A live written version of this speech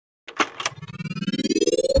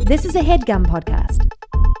This is a HeadGum podcast.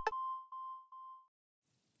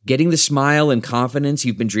 Getting the smile and confidence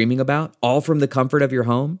you've been dreaming about, all from the comfort of your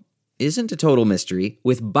home, isn't a total mystery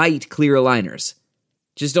with Bite clear aligners.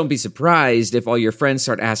 Just don't be surprised if all your friends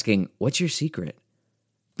start asking, "What's your secret?"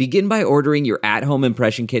 Begin by ordering your at-home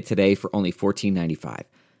impression kit today for only $14.95.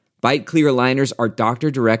 Bite clear aligners are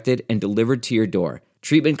doctor-directed and delivered to your door.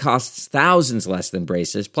 Treatment costs thousands less than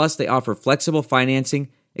braces, plus they offer flexible financing,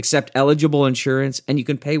 accept eligible insurance, and you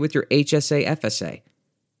can pay with your HSA FSA.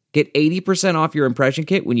 Get 80% off your impression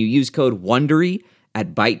kit when you use code WONDERY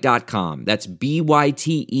at Byte.com. That's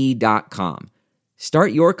BYTE.com.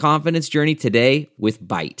 Start your confidence journey today with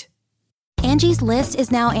Byte. Angie's List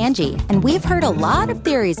is now Angie, and we've heard a lot of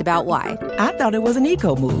theories about why. I thought it was an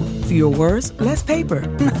eco move. Fewer words, less paper.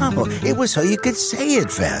 No, it was so you could say it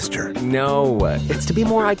faster. No, it's to be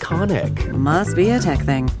more iconic. Must be a tech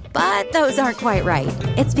thing. But those aren't quite right.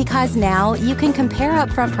 It's because now you can compare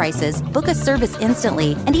upfront prices, book a service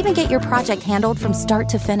instantly, and even get your project handled from start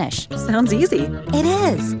to finish. Sounds easy. It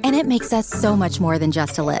is, and it makes us so much more than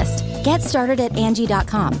just a list. Get started at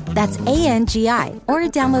Angie.com. That's ANGI, or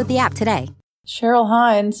download the app today. Cheryl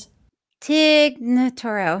Hines. Tig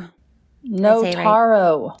Notaro.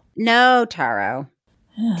 Notaro. Notaro.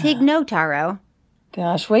 Tig Notaro.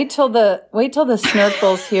 Gosh, wait till the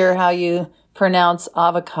snurkles hear how you pronounce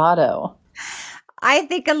avocado. I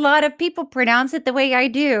think a lot of people pronounce it the way I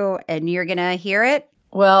do, and you're going to hear it.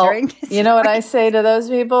 Well, you know what I say to those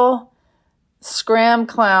people? Scram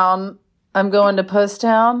clown, I'm going to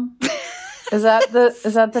Pusstown. Is that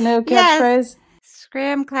the new catchphrase? Yes.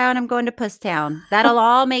 Scram clown, I'm going to Pusstown. That'll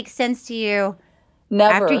all make sense to you.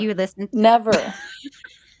 Never. After you listen. Never.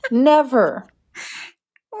 Never.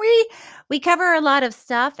 We cover a lot of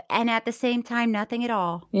stuff, and at the same time, nothing at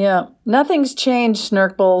all. Yeah. Nothing's changed,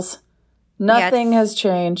 Snurkbles. Nothing has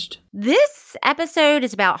changed. This episode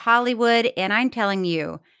is about Hollywood, and I'm telling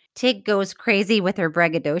you, Tig goes crazy with her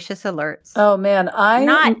braggadocious alerts. Oh, man.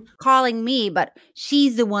 Not calling me, but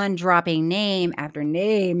she's the one dropping name after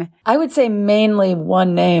name. I would say mainly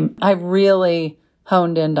one name I really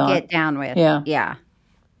honed in on. Get down with. Yeah. Yeah.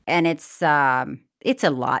 And it's a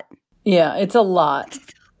lot. Yeah, it's a lot.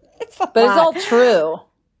 But it's all true.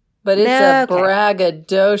 But it's a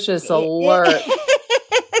braggadocious alert.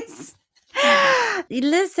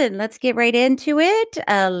 Listen, let's get right into it.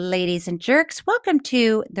 Ladies and jerks, welcome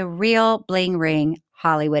to the Real Bling Ring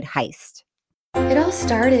Hollywood Heist. It all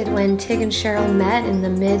started when Tig and Cheryl met in the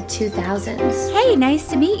mid-2000s. Hey, nice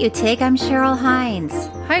to meet you, Tig. I'm Cheryl Hines.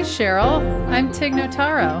 Hi, Cheryl. I'm Tig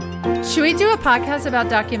Notaro. Should we do a podcast about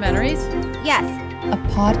documentaries? Yes. A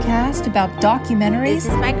podcast about documentaries? Is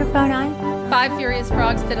this microphone on? 5 furious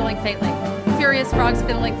frogs fiddling faintly. Furious frogs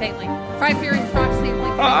fiddling faintly. 5 furious frogs fiddling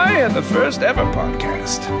faintly. I am the first ever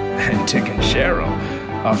podcast, and Tig and Cheryl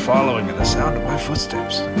are following in the sound of my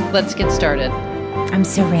footsteps. Let's get started. I'm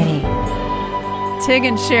so ready. Tig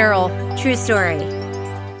and Cheryl. True story.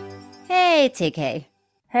 Hey, Tig, hey.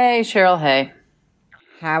 Hey, Cheryl, hey.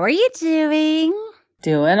 How are you doing?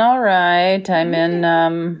 Doing all right. I'm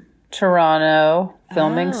in Toronto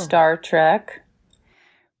filming Star Trek.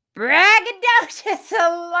 Braggadocious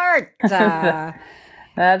alert!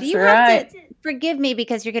 That's you right. Have to forgive me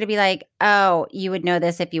because you're going to be like, oh, you would know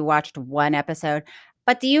this if you watched one episode.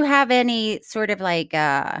 But do you have any sort of like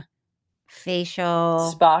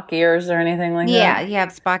facial Spock ears or anything like that? Yeah, you have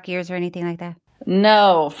Spock ears or anything like that?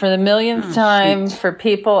 No, for the millionth time, for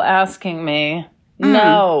people asking me,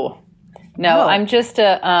 no. I'm just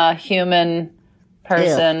a human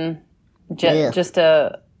person, just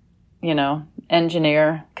a,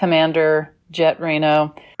 engineer, commander, Jet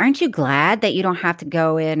Reno. Aren't you glad that you don't have to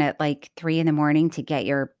go in at like 3 a.m. to get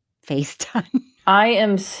your face done? I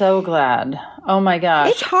am so glad. Oh my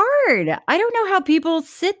gosh. It's hard. I don't know how people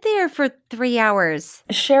sit there for 3 hours.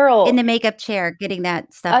 Cheryl. In the makeup chair getting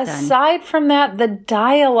that stuff done. Aside from that, the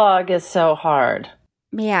dialogue is so hard.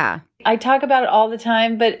 Yeah. I talk about it all the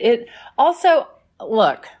time, but it also,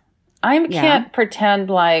 look, I can't pretend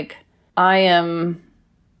like I am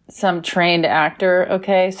some trained actor,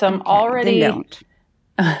 okay? So I'm already... Then don't.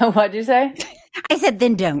 What'd you say? I said,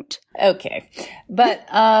 then don't. Okay. But,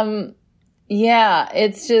 yeah,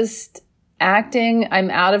 it's just acting. I'm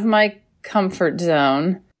out of my comfort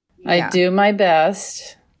zone. Yeah. I do my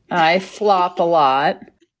best. I flop a lot.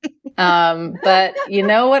 But you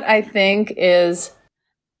know what I think is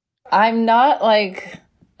I'm not like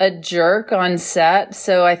a jerk on set,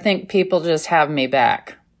 so I think people just have me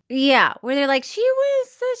back. Yeah, where they're like, she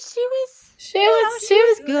was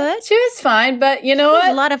good. She was fine, but you know what? It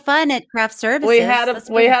was a lot of fun at craft services. We had a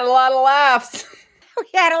lot of laughs. We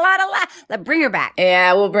had a lot of laughs. Let's bring her back.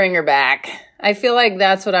 Yeah, we'll bring her back. I feel like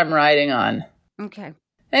that's what I'm riding on. Okay.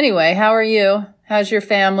 Anyway, how are you? How's your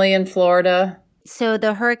family in Florida? So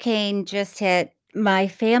the hurricane just hit. My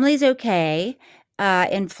family's okay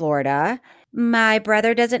in Florida. My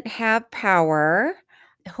brother doesn't have power.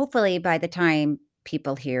 Hopefully by the time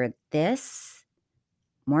people hear this,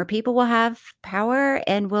 more people will have power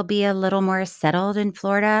and will be a little more settled in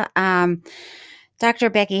Florida. Dr.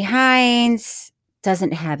 Becky Hines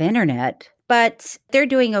doesn't have internet, but they're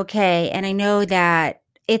doing okay. And I know that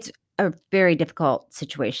it's a very difficult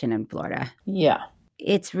situation in Florida. Yeah.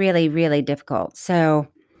 It's really, really difficult. So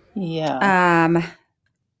we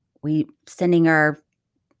sending our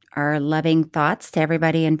loving thoughts to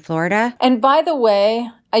everybody in Florida. And by the way,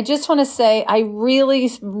 I just want to say I really,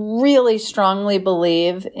 really strongly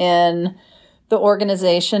believe in the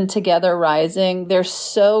organization Together Rising. They're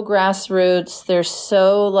so grassroots. They're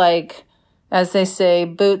so, like, as they say,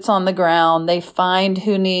 boots on the ground. They find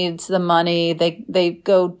who needs the money.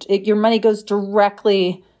 Your money goes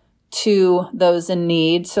directly to those in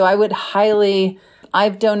need. So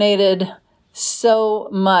I've donated so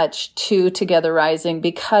much to Together Rising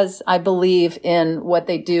because I believe in what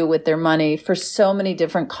they do with their money for so many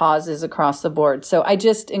different causes across the board. So I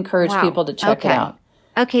just encourage people to check it out.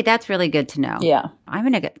 Okay, that's really good to know. Yeah. I'm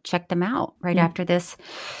going to check them out right after this,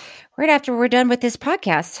 right after we're done with this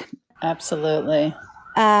podcast. Absolutely.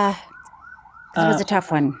 This was a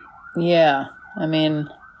tough one. Yeah. I mean,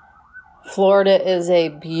 Florida is a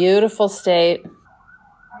beautiful state.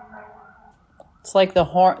 It's like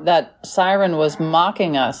that siren was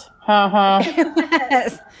mocking us.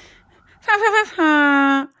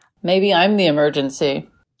 Maybe I'm the emergency.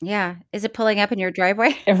 Yeah. Is it pulling up in your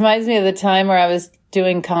driveway? It reminds me of the time where I was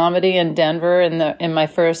doing comedy in Denver in my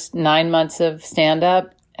first 9 months of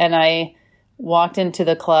stand-up. And I walked into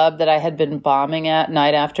the club that I had been bombing at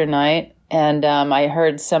night after night. And I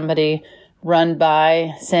heard somebody run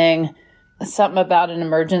by saying something about an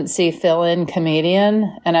emergency fill-in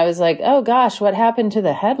comedian. And I was like, oh gosh, what happened to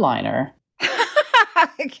the headliner?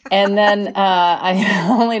 And then I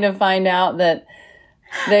only to find out that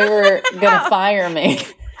they were going to fire me.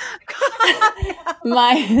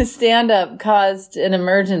 My stand-up caused an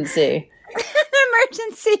emergency.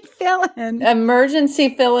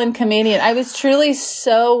 Emergency fill-in comedian. I was truly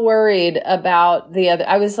so worried about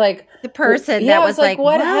I was like, the person that was like,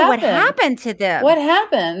 what happened to them? What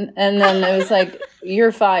happened? And then it was like,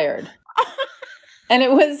 you're fired. And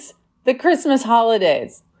it was the Christmas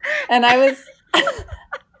holidays. And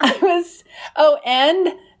and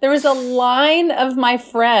there was a line of my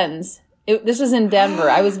friends. This was in Denver.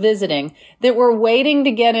 I was visiting that were waiting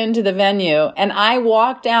to get into the venue. And I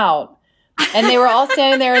walked out and they were all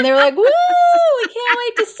standing there and they were like, woo, we can't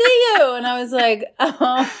wait to see you. And I was like,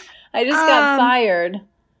 oh, I just got fired.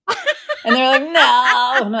 And they're like,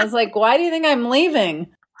 no. And I was like, why do you think I'm leaving?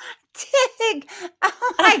 Tig.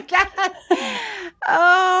 Oh my God.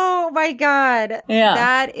 Oh my God. Yeah.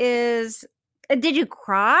 That is, did you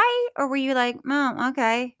cry or were you like, oh,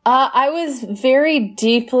 okay? I was very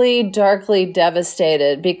deeply, darkly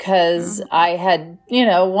devastated because I had,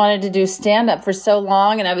 wanted to do stand-up for so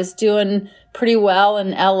long and I was doing pretty well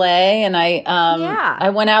in LA. And I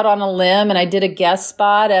went out on a limb and I did a guest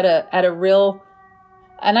spot at a real.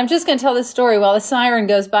 And I'm just going to tell this story while the siren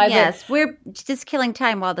goes by. Yes, we're just killing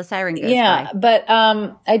time while the siren goes by. Yeah, but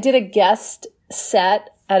I did a guest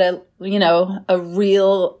set at a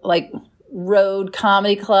real, like, road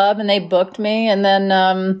comedy club, and they booked me. And then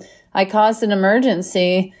I caused an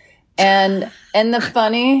emergency. And the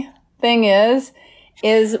funny thing is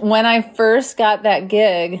when I first got that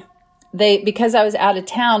gig, because I was out of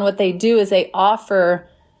town, what they do is they offer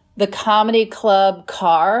the comedy club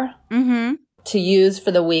car. Mm-hmm. To use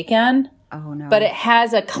for the weekend. Oh, no. But it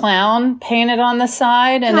has a clown painted on the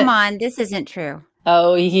side. And Come on, this isn't true.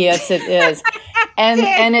 Oh, yes, it is.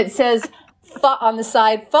 and it says on the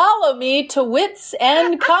side, follow me to Wits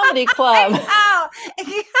End Comedy Club. Oh,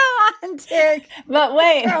 come on, Tig. But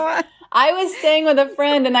wait, I was staying with a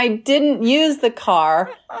friend and I didn't use the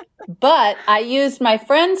car, but I used my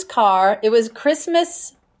friend's car. It was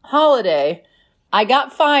Christmas holiday. I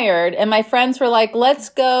got fired and my friends were like, let's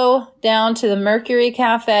go down to the Mercury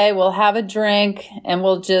Cafe. We'll have a drink and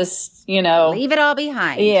we'll just, leave it all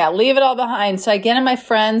behind. Yeah, leave it all behind. So I get in my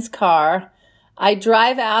friend's car. I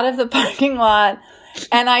drive out of the parking lot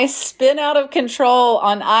and I spin out of control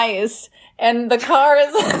on ice and the car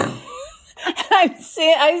is,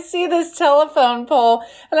 I see this telephone pole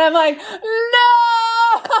and I'm like,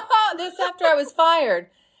 no, this after I was fired.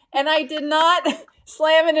 And I did not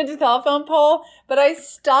slam it into the telephone pole, but I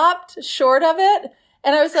stopped short of it.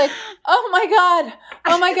 And I was like, oh my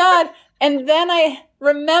God. And then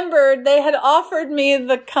remembered they had offered me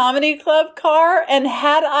the comedy club car, and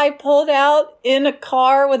had I pulled out in a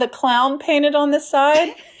car with a clown painted on the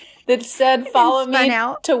side that said, follow me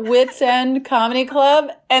to Wits End Comedy Club,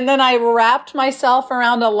 and then I wrapped myself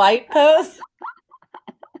around a light post.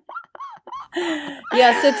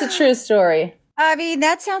 Yes, it's a true story. I mean,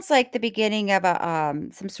 that sounds like the beginning of a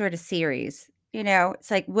some sort of series. You know, it's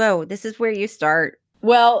like, whoa, this is where you start.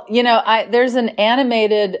 Well, you know, there's an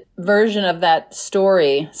animated version of that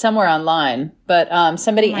story somewhere online, but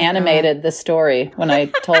somebody animated the story when I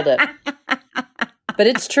told it. But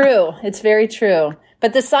it's true. It's very true.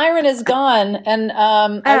 But the siren is gone. And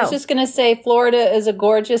I was just going to say, Florida is a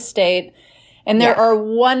gorgeous state, and there are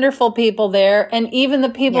wonderful people there. And even the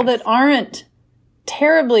people that aren't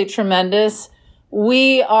terribly tremendous,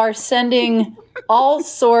 we are sending all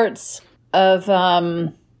sorts of,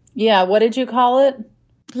 what did you call it?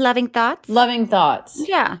 Loving thoughts. Loving thoughts.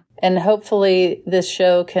 Yeah. And hopefully this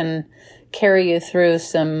show can carry you through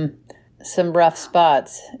some rough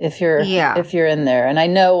spots if you're in there. And I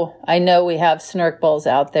know we have snurk bowls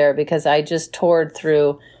out there because I just toured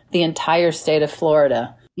through the entire state of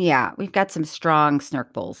Florida. Yeah, we've got some strong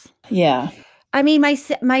snurk bowls. Yeah. I mean, my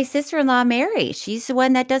sister-in-law, Mary, she's the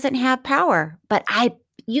one that doesn't have power. But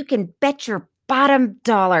you can bet your bottom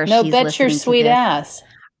dollar she's bet your sweet ass.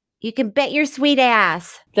 You can bet your sweet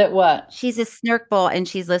ass. That what? She's a snurk bowl and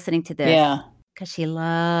she's listening to this. Yeah. Because she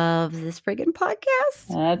loves this friggin' podcast.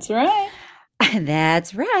 That's right.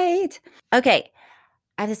 That's right. Okay.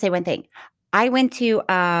 I have to say one thing. I went to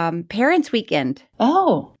Parents Weekend.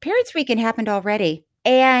 Oh. Parents Weekend happened already.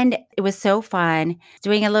 And it was so fun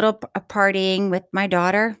doing a little partying with my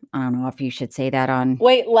daughter. I don't know if you should say that on.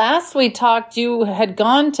 Wait, last we talked, you had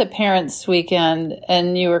gone to Parents Weekend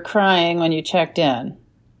and you were crying when you checked in.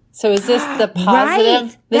 So is this the positive?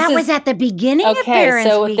 Right. That was at the beginning of Parents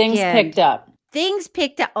so Weekend. Things picked up. Things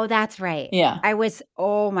picked up. Oh, that's right. Yeah.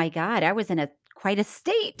 Oh my God, I was in quite a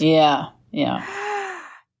state. Yeah. Yeah.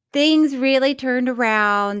 Things really turned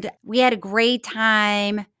around. We had a great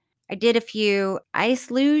time. I did a few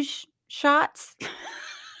ice luge shots.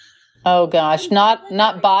 Oh gosh,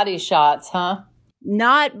 not body shots, huh?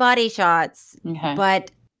 Not body shots. Okay.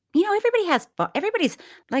 But you know, everybody's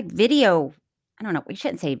like video. I don't know. We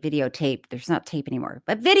shouldn't say videotape. There's not tape anymore.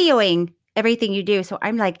 But videoing everything you do. So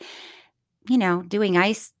I'm like, you know, doing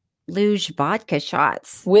ice luge vodka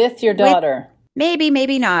shots. With your daughter.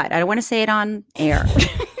 Maybe not. I don't want to say it on air.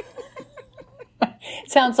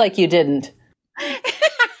 Sounds like you didn't.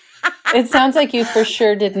 It sounds like you for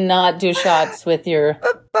sure did not do shots with your...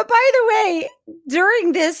 But by the way,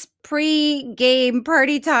 during this pre-game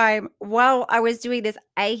party time, while I was doing this,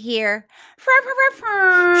 I hear...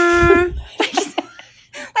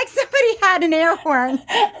 like somebody had an air horn. And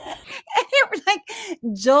it like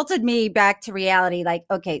jolted me back to reality. Like,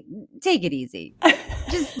 okay, take it easy.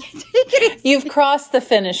 Just take it easy. You've crossed the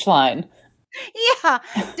finish line. Yeah.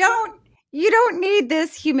 You don't need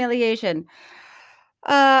this humiliation.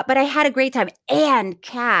 But I had a great time. And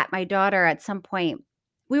Kat, my daughter, at some point,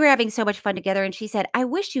 we were having so much fun together. And she said, I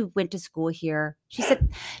wish you went to school here. She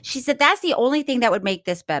said, that's the only thing that would make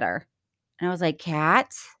this better. And I was like, Kat,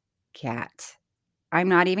 I'm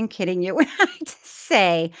not even kidding you when I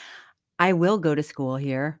say I will go to school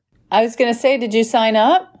here. I was going to say, did you sign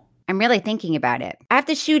up? I'm really thinking about it. I have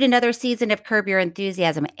to shoot another season of Curb Your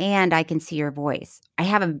Enthusiasm, and I can see your voice. I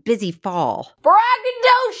have a busy fall.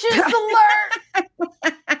 Braggadocious alert!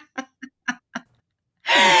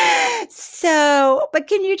 So, but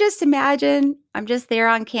can you just imagine? I'm just there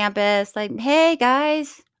on campus, like, hey,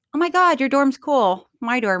 guys. Oh, my God, your dorm's cool.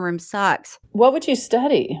 My dorm room sucks. What would you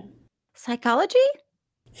study? Psychology?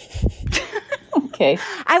 Okay.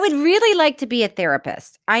 I would really like to be a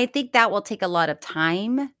therapist. I think that will take a lot of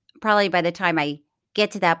time. Probably by the time I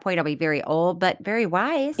get to that point, I'll be very old, but very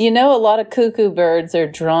wise. You know, a lot of cuckoo birds are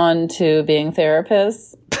drawn to being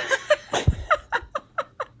therapists.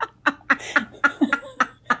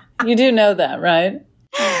 You do know that, right?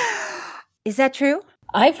 Is that true?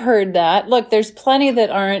 I've heard that. Look, there's plenty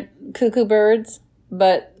that aren't cuckoo birds,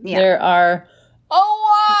 but there are a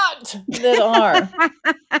lot that are.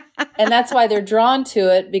 And that's why they're drawn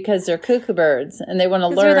to it, because they're cuckoo birds and they want to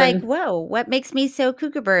learn. They're like, whoa, what makes me so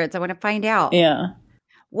cuckoo birds? I want to find out. Yeah.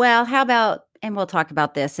 Well, how about, and we'll talk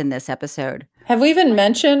about this in this episode. Have we even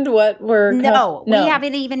mentioned what we're... No, we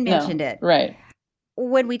haven't even mentioned it. Right.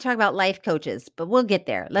 When we talk about life coaches, but we'll get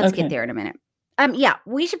there. Let's get there in a minute. Yeah,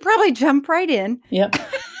 we should probably jump right in. Yep.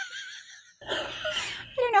 I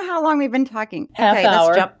don't know how long we've been talking. Half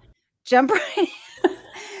hour. Let's jump right in.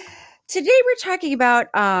 Today we're talking about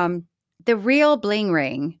the real bling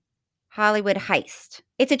ring. Hollywood Heist.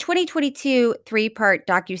 It's a 2022 three-part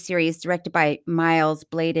docuseries directed by Miles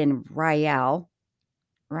Bladen Ryell.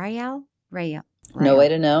 Ryell? No way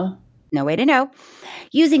to know. No way to know.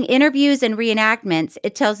 Using interviews and reenactments,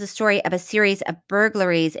 it tells the story of a series of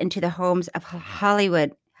burglaries into the homes of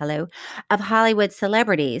Hollywood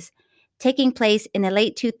celebrities, taking place in the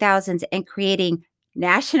late 2000s and creating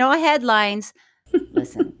national headlines.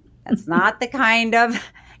 Listen, that's not the kind of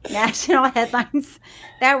national headlines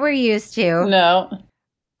that we're used to. No.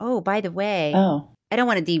 Oh, by the way. Oh. I don't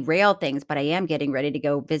want to derail things, but I am getting ready to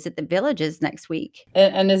go visit the villages next week.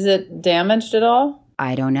 And is it damaged at all?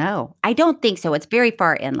 I don't know. I don't think so. It's very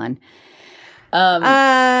far inland.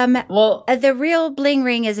 Well, The Real Bling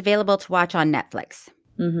Ring is available to watch on Netflix.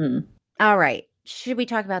 Mm-hmm. All right. Should we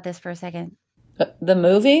talk about this for a second? The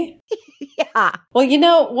movie? Yeah. Well, you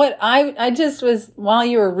know what? I just was, while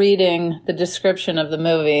you were reading the description of the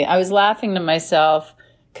movie, I was laughing to myself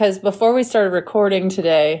because before we started recording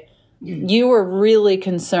today, you were really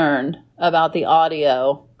concerned about the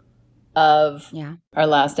audio of our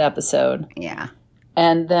last episode. Yeah.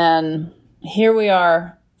 And then here we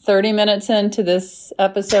are 30 minutes into this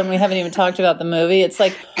episode and we haven't even talked about the movie. It's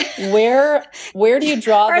like, where do you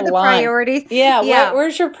draw the line? Priorities? Yeah.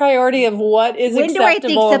 Where's your priority of what is when acceptable do I think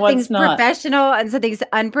and what's something's not? professional and something's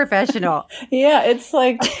unprofessional? Yeah, it's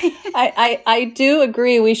like, I do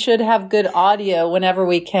agree we should have good audio whenever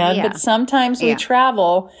we can, but sometimes we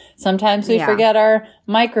travel. Sometimes we forget our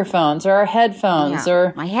microphones or our headphones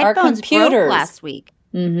or my headphones our computers. broke last week.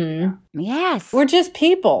 Mm-hmm. Yes. We're just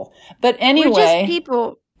people. But anyway. We're just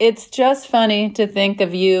people. It's just funny to think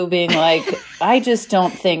of you being like, I just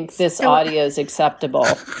don't think this audio is acceptable.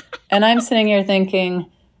 And I'm sitting here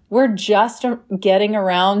thinking, we're just getting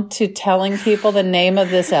around to telling people the name of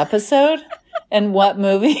this episode and what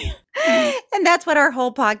movie. And that's what our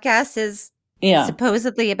whole podcast is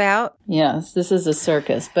supposedly about. Yes, this is a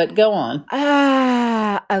circus, but go on.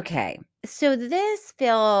 Okay. So this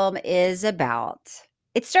film is about,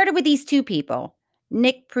 it started with these two people,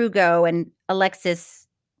 Nick Prugo and Alexis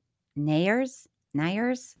Nayers?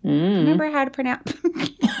 Remember how to pronounce?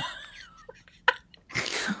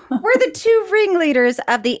 Were the two ringleaders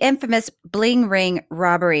of the infamous Bling Ring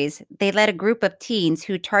robberies. They led a group of teens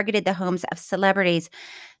who targeted the homes of celebrities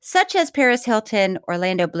such as Paris Hilton,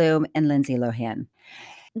 Orlando Bloom, and Lindsay Lohan.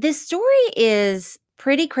 This story is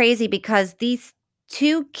pretty crazy because these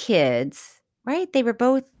two kids, right? They were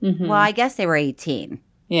both, well, I guess they were 18.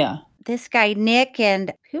 Yeah. This guy, Nick,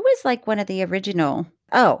 and who was like one of the original?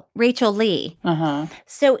 Oh, Rachel Lee. Uh-huh.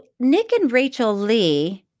 So Nick and Rachel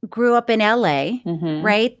Lee grew up in LA,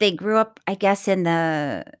 right? They grew up, I guess, in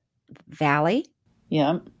the Valley.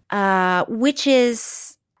 Yeah. Which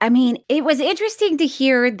is, I mean, it was interesting to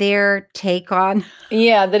hear their take on.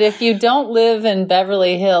 Yeah, that if you don't live in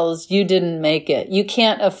Beverly Hills, you didn't make it. You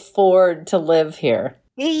can't afford to live here.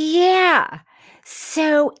 Yeah.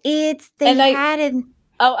 So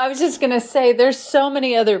I was just going to say, there's so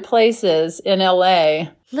many other places in LA.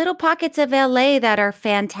 Little pockets of LA that are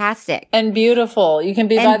fantastic. And beautiful. You can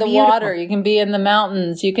be by the water. You can be in the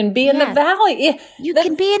mountains. You can be in the valley. You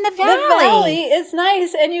can be in the valley. The valley is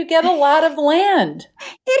nice and you get a lot of land.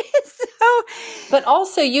 It is so. But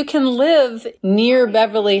also you can live near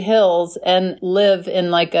Beverly Hills and live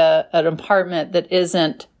in like an apartment that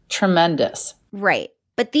isn't tremendous. Right.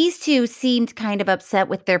 But these two seemed kind of upset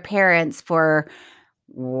with their parents for,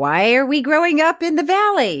 why are we growing up in the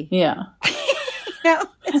valley? Yeah.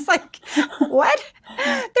 It's like, what?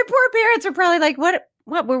 Their poor parents are probably like, what,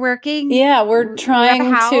 we're working? Yeah, we're trying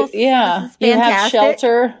to, you have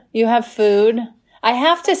shelter, you have food. I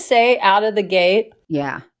have to say, out of the gate,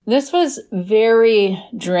 this was very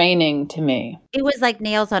draining to me. It was like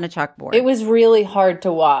nails on a chalkboard. It was really hard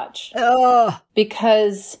to watch.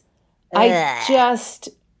 Because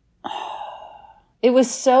it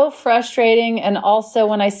was so frustrating. And also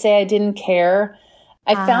when I say I didn't care,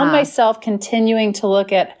 I found myself continuing to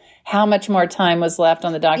look at how much more time was left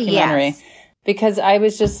on the documentary because I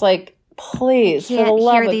was just like, please, for the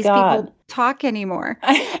love of God. People talk anymore.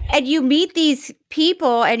 And you meet these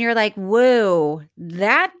people and you're like, whoa,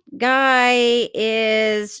 that guy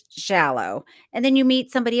is shallow. And then you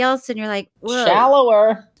meet somebody else and you're like, whoa.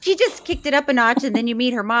 Shallower. She just kicked it up a notch. And then you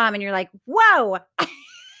meet her mom and you're like, whoa.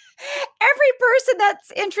 Every person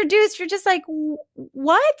that's introduced, you're just like,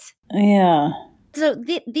 what? Yeah. So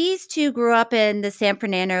these two grew up in the San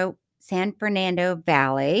Fernando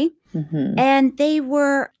Valley, and they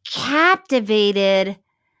were captivated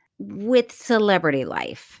with celebrity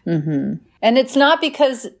life. Mm-hmm. And it's not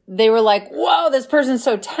because they were like, whoa, this person's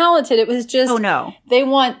so talented. It was just, they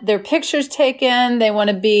want their pictures taken. They want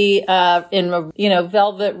to be in a,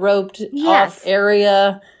 velvet roped off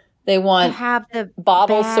area. They want to have the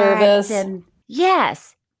bottle service.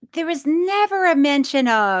 Yes. There was never a mention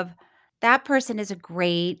of that person is a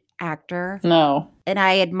great actor. No. And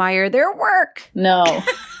I admire their work. No.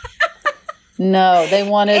 No, they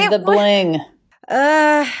wanted the bling.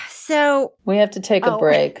 So we have to take a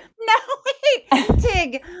break. No, wait,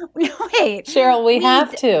 Tig. No, wait. Cheryl, we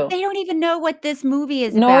have to. They don't even know what this movie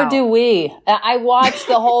is Nor about. do we. I watched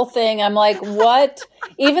the whole thing. I'm like, what?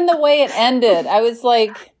 Even the way it ended, I was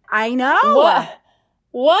like, I know.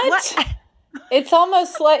 What? It's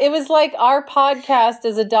almost like, it was like our podcast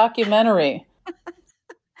is a documentary.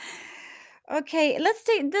 Okay, let's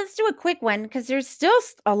do a quick one because there's still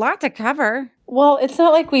a lot to cover. Well, it's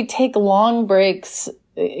not like we take long breaks.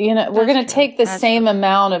 We're going to take the same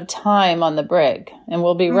amount of time on the break, and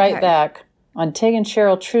we'll be right back on Tig and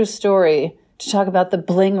Cheryl True Story to talk about the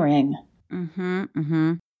bling ring. Mm-hmm.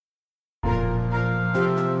 Mm-hmm.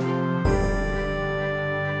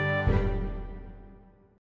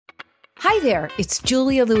 Hi there, it's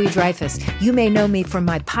Julia Louis-Dreyfus. You may know me from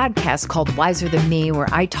my podcast called Wiser Than Me, where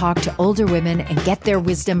I talk to older women and get their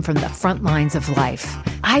wisdom from the front lines of life.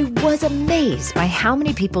 I was amazed by how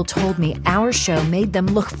many people told me our show made them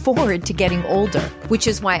look forward to getting older, which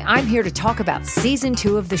is why I'm here to talk about season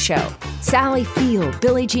 2 of the show. Sally Field,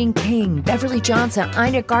 Billie Jean King, Beverly Johnson,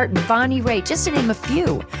 Ina Garten, Bonnie Raitt, just to name a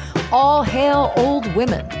few. All hail old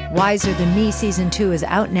women. Wiser Than Me season 2 is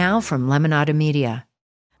out now from Lemonada Media.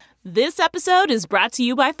 This episode is brought to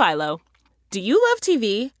you by Philo. Do you love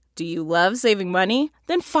TV? Do you love saving money?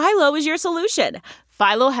 Then Philo is your solution.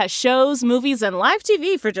 Philo has shows, movies, and live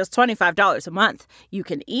TV for just $25 a month. You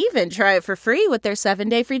can even try it for free with their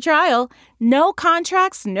 7-day free trial. No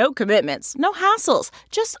contracts, no commitments, no hassles.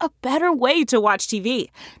 Just a better way to watch TV.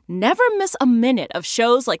 Never miss a minute of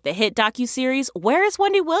shows like the hit docuseries Where is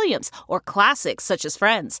Wendy Williams? Or classics such as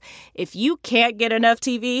Friends. If you can't get enough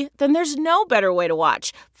TV, then there's no better way to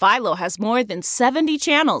watch. Philo has more than 70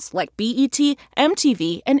 channels like BET,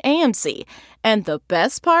 MTV, and AMC. And the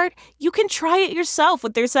best part? You can try it yourself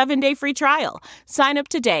with their 7-day free trial. Sign up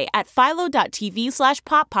today at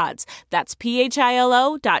philo.tv/poppods. That's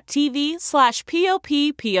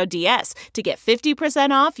philo.tv/POPPODS to get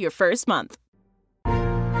 50% off your first month.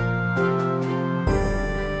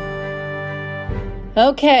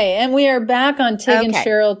 Okay, and we are back on Tig and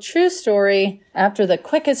Cheryl True Story after the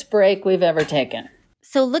quickest break we've ever taken.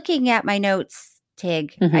 So looking at my notes,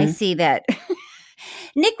 Tig, I see that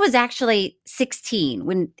Nick was actually 16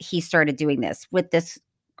 when he started doing this with this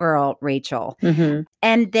girl, Rachel. Mm-hmm.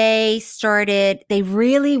 And they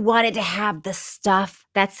really wanted to have the stuff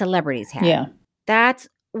that celebrities had. Yeah. That's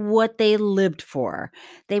what they lived for.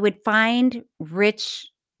 They would find rich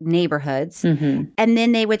neighborhoods and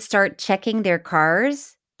then they would start checking their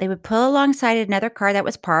cars. They would pull alongside another car that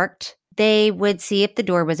was parked. They would see if the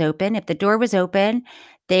door was open. If the door was open,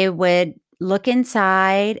 they would look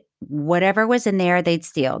inside. Whatever was in there, they'd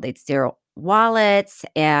steal. They'd steal wallets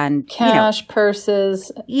and cash,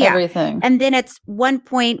 purses, everything. And then at one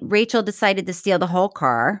point, Rachel decided to steal the whole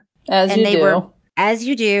car. As you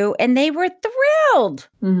do. And they were thrilled.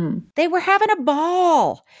 Mm-hmm. They were having a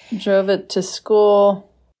ball. Drove it to school.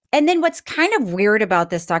 And then what's kind of weird about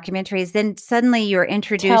this documentary is then suddenly you're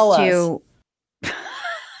introduced to...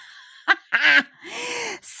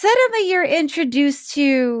 Suddenly you're introduced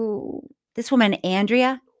to this woman,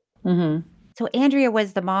 Andrea. Mm-hmm. So Andrea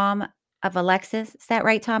was the mom of Alexis. Is that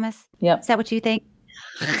right, Thomas? Yep. Is that what you think?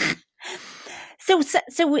 So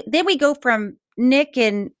then we go from Nick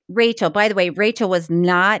and Rachel. By the way, Rachel was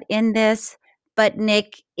not in this, but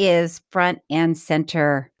Nick is front and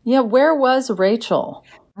center. Yeah, where was Rachel?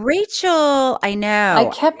 Rachel, I know. I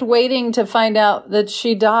kept waiting to find out that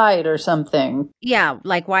she died or something. Yeah,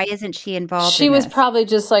 like why isn't she involved She in was this? Probably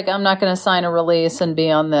just like, I'm not going to sign a release and be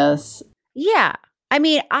on this. Yeah. I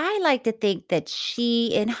mean, I like to think that she,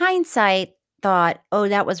 in hindsight, thought, oh,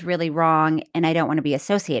 that was really wrong and I don't want to be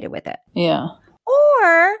associated with it. Yeah.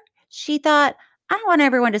 Or she thought, I don't want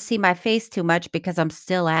everyone to see my face too much because I'm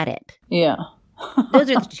still at it. Yeah. Those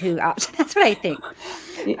are the two options. That's what I think.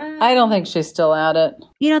 I don't think she's still at it.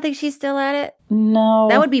 You don't think she's still at it? No.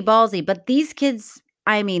 That would be ballsy. But these kids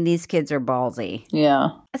are ballsy. Yeah.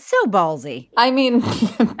 So ballsy. I mean,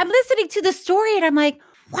 I'm listening to the story and I'm like,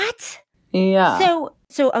 what? Yeah.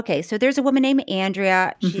 So there's a woman named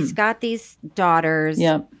Andrea. She's got these daughters.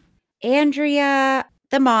 Yep. Andrea,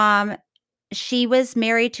 the mom, she was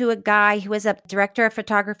married to a guy who was a director of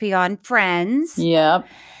photography on Friends. Yep.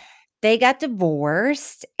 they got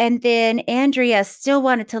divorced. And then Andrea still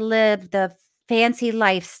wanted to live the fancy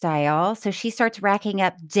lifestyle. So she starts racking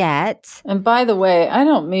up debt. And by the way, I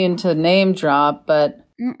don't mean to name drop, but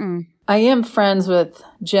I am friends with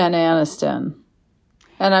Jen Aniston.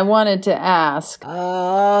 And I wanted to ask.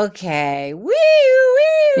 Okay. Woo.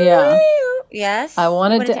 Yes. I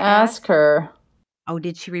wanted to ask her. Oh,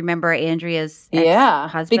 did she remember Andrea's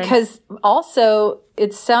ex-husband? Because also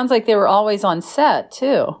it sounds like they were always on set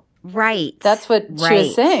too. Right. That's what she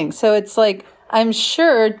was saying. So it's like, I'm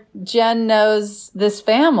sure Jen knows this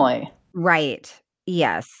family. Right.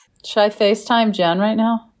 Yes. Should I FaceTime Jen right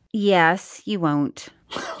now? Yes, you won't.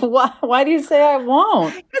 Why do you say I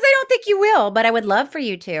won't? Because I don't think you will, but I would love for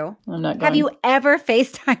you to. I'm not going. Have you ever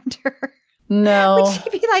FaceTimed her? No. Would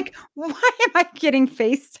she be like, why am I getting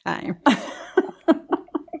FaceTime?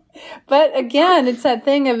 But again, it's that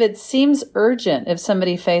thing of it seems urgent if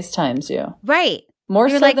somebody FaceTimes you. Right. More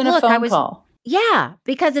so than a phone call. Yeah,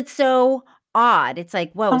 because it's so odd. It's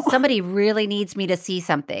like, whoa, somebody really needs me to see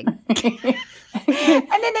something. And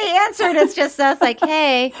then they answer and it's just us like,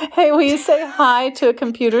 hey. Hey, will you say hi to a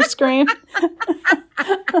computer screen?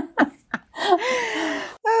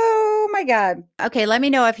 Oh, my God. Okay, let me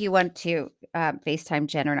know if you want to FaceTime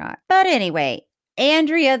Jen or not. But anyway,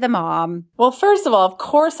 Andrea, the mom. Well, first of all, of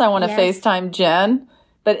course I want to FaceTime Jen,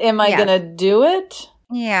 but am I going to do it?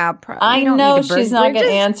 Yeah, probably. I know she's not going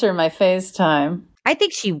to answer my FaceTime. I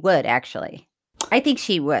think she would, actually. I think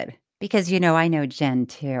she would because, I know Jen,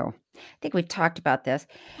 too. I think we've talked about this.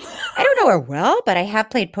 I don't know her well, but I have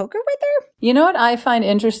played poker with her. You know what I find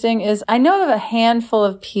interesting is I know of a handful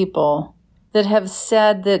of people that have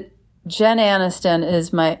said that Jen Aniston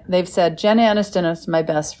is my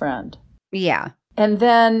best friend. Yeah. And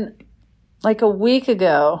then like a week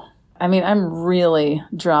ago, I mean, I'm really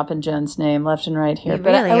dropping Jen's name left and right here,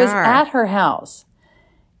 but I was at her house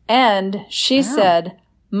and she said,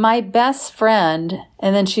 my best friend.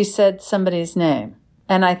 And then she said somebody's name.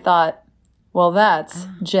 And I thought, well, that's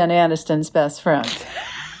Jen Aniston's best friend.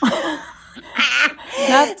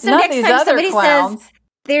 not these other clowns. Says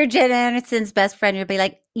they're Jen Aniston's best friend. You'll be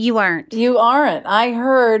like, you aren't. You aren't. I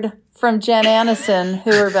heard from Jen Aniston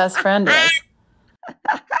who her best friend is.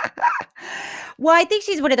 Well, I think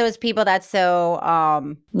she's one of those people that's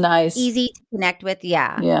so nice, easy to connect with.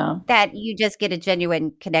 Yeah. That you just get a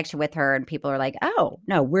genuine connection with her and people are like, oh,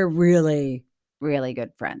 no, we're really, really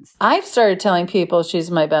good friends. I've started telling people she's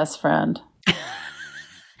my best friend.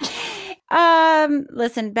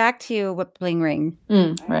 Listen, back to what Bling Ring.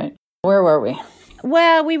 Right. Where were we?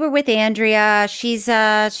 Well, we were with Andrea. She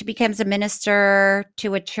becomes a minister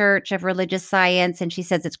to a church of religious science, and she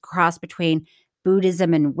says it's a cross between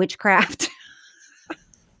Buddhism and witchcraft.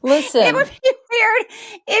 Listen. It would be weird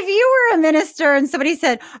if you were a minister and somebody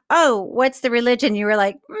said, oh, what's the religion? You were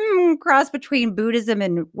like, cross between Buddhism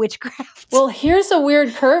and witchcraft. Well, here's a weird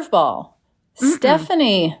curveball.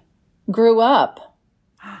 Stephanie grew up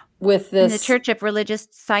with this. In the Church of Religious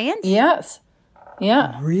Science? Yes.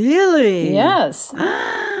 Yeah. Really? Yes.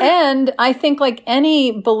 And I think like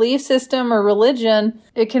any belief system or religion,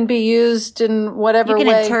 it can be used in whatever way. You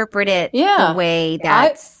can interpret it the way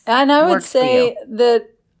that I would say that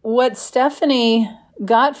what Stephanie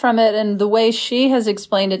got from it and the way she has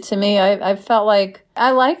explained it to me, I felt like I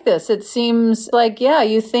like this. It seems like,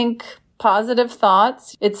 you think positive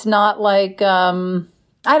thoughts. It's not like, I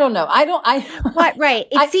don't know. Right.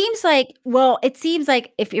 It seems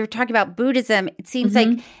like if you're talking about Buddhism, it seems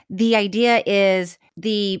like the idea is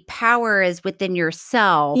the power is within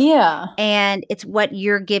yourself. Yeah. And it's what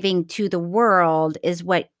you're giving to the world is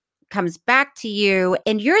what comes back to you.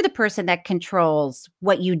 And you're the person that controls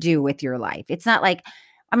what you do with your life. It's not like,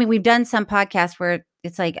 we've done some podcasts where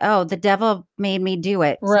it's like, oh, the devil made me do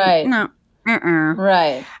it. Right. No.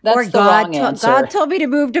 Right. That's or the wrong answer. God told me to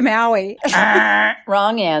move to Maui.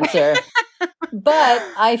 Wrong answer. But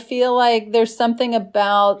I feel like there's something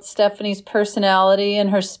about Stephanie's personality and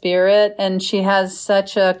her spirit, and she has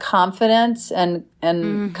such a confidence and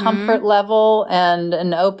comfort level and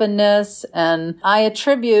an openness. And I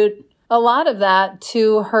attribute a lot of that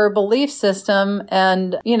to her belief system.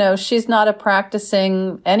 And, she's not a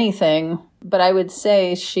practicing anything, but I would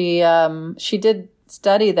say she did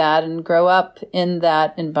study that and grow up in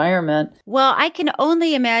that environment. Well, I can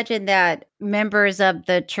only imagine that members of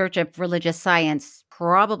the Church of Religious Science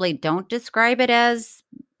probably don't describe it as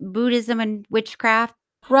Buddhism and witchcraft.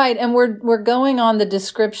 Right. And we're going on the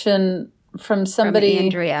description from somebody from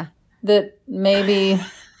Andrea that maybe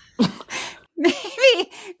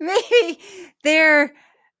maybe they're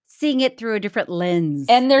seeing it through a different lens.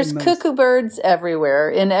 And there's cuckoo birds everywhere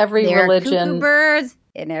in every religion. Cuckoo birds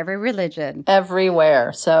in every religion.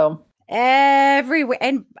 Everywhere. So everywhere.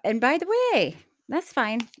 And by the way, that's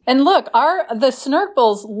fine. And look, the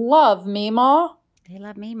Snurkbles love Meemaw. They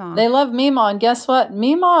love Meemaw. They love Meemaw. And guess what?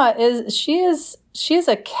 Meemaw she's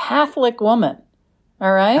a Catholic woman.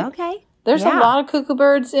 All right? Okay. There's a lot of cuckoo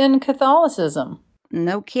birds in Catholicism.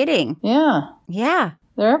 No kidding. Yeah. Yeah.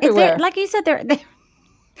 They're everywhere. Like you said, they're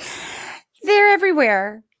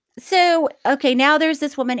everywhere. So, okay, now there's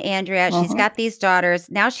this woman, Andrea. She's got these daughters.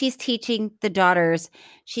 Now she's teaching the daughters.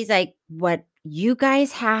 She's like, what you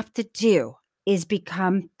guys have to do is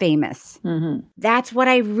become famous. Mm-hmm. That's what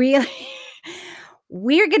I really...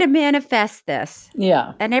 We're going to manifest this.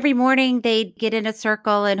 Yeah. And every morning they'd get in a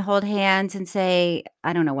circle and hold hands and say,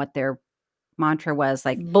 I don't know what their mantra was,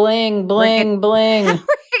 like bling, bling, bling.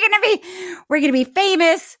 We're going to be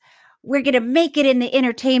famous. We're going to make it in the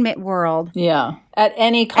entertainment world. Yeah. At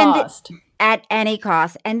any cost. At any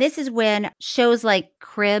cost. And this is when shows like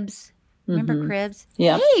Cribs, remember Cribs?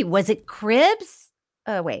 Yeah. Hey, was it Cribs?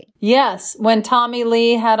 Oh, wait. Yes. When Tommy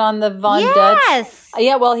Lee had on the Von Dutch.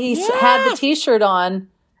 Yeah, well, he had the T-shirt on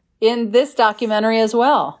in this documentary as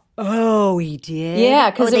well. Oh, he did? Yeah,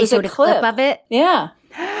 because it was a clip of it? Yeah.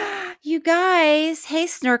 You guys, hey,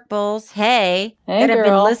 Snurkbles, hey, that girl. have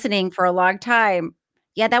been listening for a long time.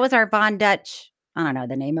 Yeah, that was our Von Dutch. I don't know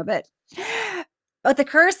the name of it. But the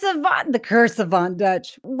curse of Von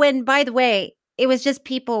Dutch. When, by the way, it was just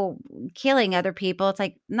people killing other people. It's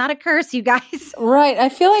like, not a curse, you guys. Right. I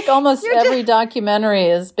feel like almost every documentary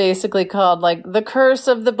is basically called like The Curse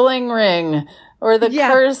of the Bling Ring or The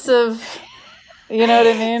Curse of, you know what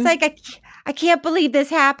I mean? It's like, I can't believe this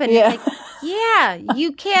happened. Yeah. It's like, yeah,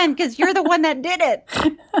 you can because you're the one that did it.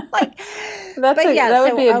 Like, that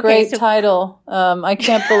would be a great title. I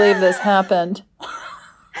can't believe this happened.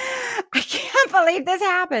 I can't believe this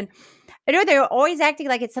happened. I know they're always acting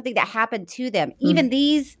like it's something that happened to them. Even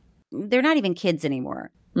these, they're not even kids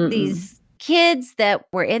anymore. These kids that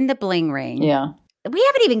were in the Bling Ring. Yeah. We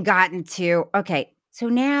haven't even gotten to, okay, so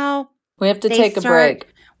now. We have to take a break.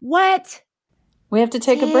 What? We have to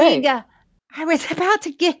take a break. I was about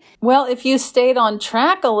to get. Well, if you stayed on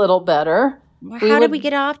track a little better. How did we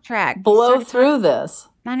get off track? Blow through this.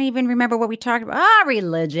 I don't even remember what we talked about.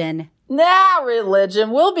 Religion.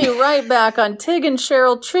 Religion. We'll be right back on Tig and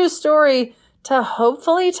Cheryl True Story to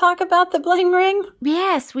hopefully talk about the Bling Ring.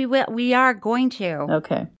 Yes, we will. We are going to.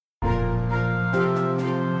 Okay.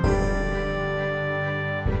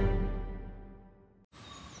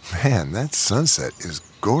 Man, that sunset is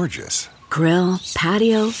gorgeous. Grill,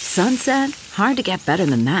 patio, sunset. Hard to get better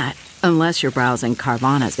than that. Unless you're browsing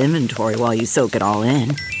Carvana's inventory while you soak it all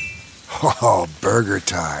in. Oh, burger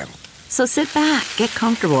time. So sit back, get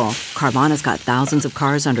comfortable. Carvana's got thousands of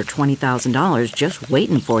cars under $20,000 just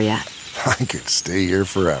waiting for you. I could stay here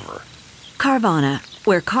forever. Carvana,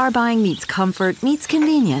 where car buying meets comfort meets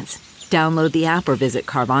convenience. Download the app or visit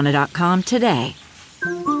Carvana.com today.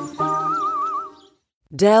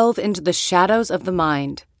 Delve into the shadows of the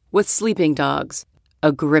mind with Sleeping Dogs,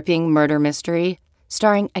 a gripping murder mystery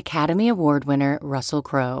starring Academy Award winner Russell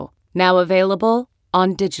Crowe. Now available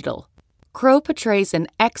on digital. Crowe portrays an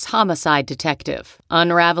ex-homicide detective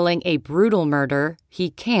unraveling a brutal murder he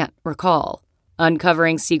can't recall.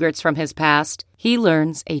 Uncovering secrets from his past, he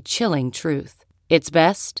learns a chilling truth. It's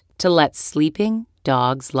best to let sleeping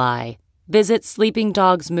dogs lie. Visit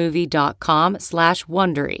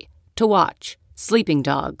sleepingdogsmovie.com/Wondery to watch Sleeping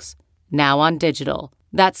Dogs, now on digital.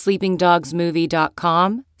 That's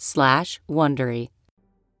sleepingdogsmovie.com/Wondery.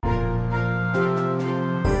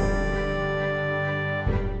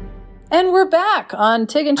 And we're back on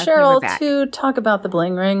Tig and Cheryl to talk about the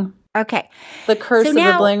Bling Ring. Okay. The curse of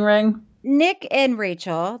the Bling Ring. Nick and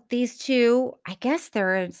Rachel, these two, I guess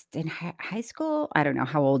they're in high school. I don't know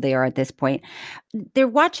how old they are at this point. They're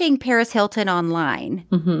watching Paris Hilton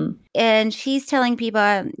online. And she's telling people,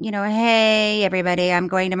 hey, everybody, I'm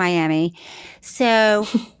going to Miami. So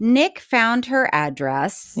Nick found her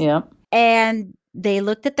address. Yep. And they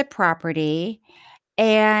looked at the property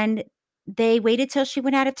and they waited till she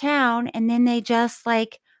went out of town. And then they just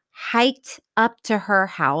hiked up to her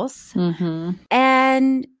house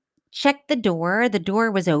and checked the door. The door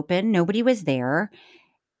was open. Nobody was there.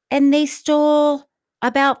 And they stole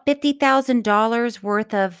about $50,000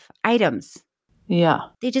 worth of items. Yeah.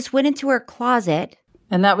 They just went into her closet.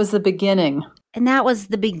 And that was the beginning. And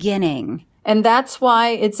that's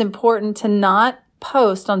why it's important to not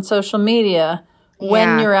post on social media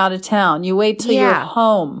when you're out of town. You wait till you're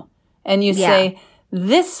home and you say,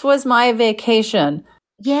 this was my vacation.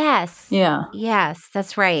 Yes. Yeah. Yes,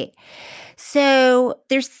 that's right. So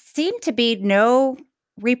there seemed to be no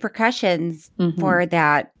repercussions for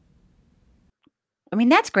that I mean,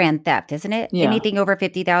 that's grand theft, isn't it? Yeah. Anything over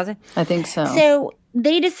 50,000? I think so. So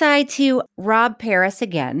they decide to rob Paris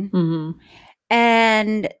again. Mm-hmm.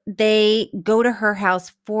 And they go to her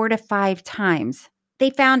house 4 to 5 times. They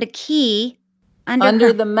found a key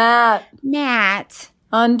under the mat.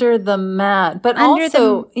 Under the mat. But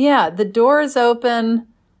the door is open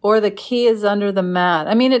or the key is under the mat.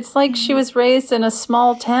 I mean, it's like she was raised in a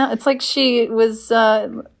small town. It's like she was,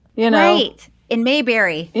 Right. In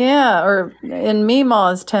Mayberry. Yeah, or in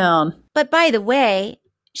Meemaw's town. But by the way,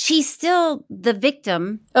 she's still the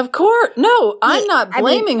victim. Of course. No, I'm not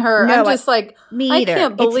blaming her. No, I'm just like, me I either.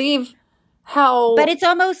 can't believe how. But it's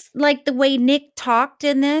almost like the way Nick talked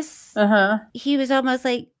in this. Uh-huh. He was almost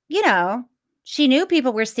like, she knew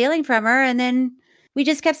people were stealing from her, and then we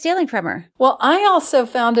just kept stealing from her. Well, I also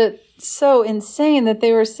found it so insane that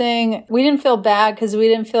they were saying we didn't feel bad because we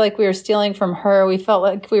didn't feel like we were stealing from her. We felt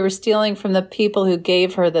like we were stealing from the people who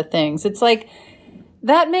gave her the things. It's like,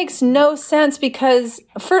 that makes no sense because,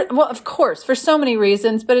 of course, for so many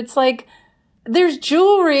reasons, but it's like there's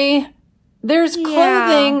jewelry, there's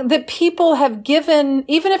clothing that people have given,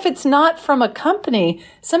 even if it's not from a company,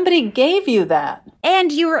 somebody gave you that.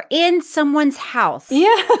 And you were in someone's house.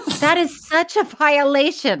 Yes. That is such a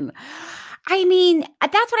violation. I mean,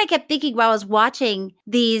 that's what I kept thinking while I was watching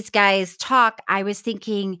these guys talk. I was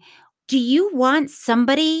thinking, do you want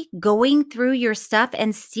somebody going through your stuff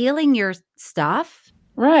and stealing your stuff?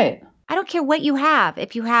 Right. I don't care what you have.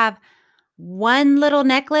 If you have one little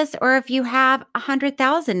necklace or if you have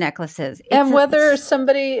 100,000 necklaces. And whether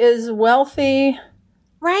somebody is wealthy,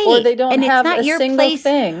 right, or they don't have a single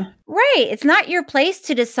thing. Right. It's not your place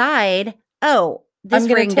to decide, this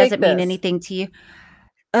ring doesn't mean anything to you.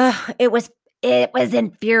 It was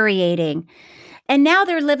infuriating. And now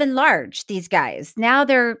they're living large, these guys. Now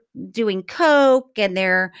they're doing coke and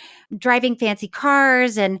they're driving fancy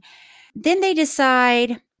cars. And then they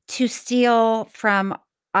decide to steal from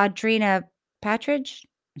Audrina Patridge.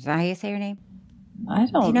 Is that how you say her name? I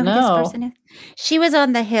don't know. Do you know who this person is? She was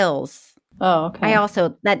on The Hills. Oh, okay.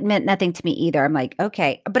 That meant nothing to me either. I'm like,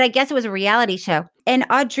 okay. But I guess it was a reality show. And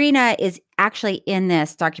Audrina is actually in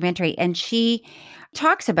this documentary. And she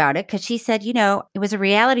talks about it because she said, it was a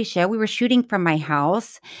reality show. We were shooting from my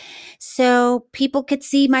house so people could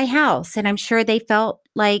see my house. And I'm sure they felt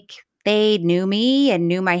like they knew me and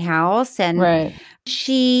knew my house. And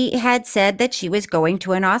she had said that she was going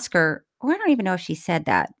to an Oscar. I don't even know if she said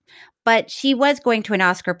that, but she was going to an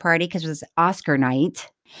Oscar party because it was Oscar night.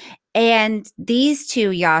 And these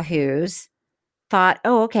two yahoos thought,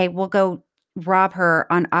 okay, we'll go rob her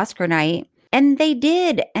on Oscar night. And they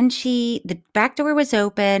did. And the back door was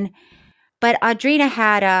open, but Audrina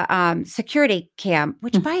had a security cam,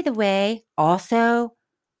 which by the way, also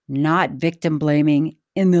not victim blaming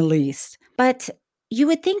in the least. But you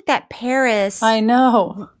would think that Paris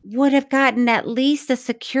would have gotten at least a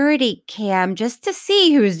security cam just to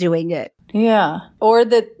see who's doing it. Yeah. Or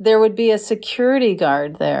that there would be a security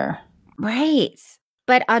guard there. Right.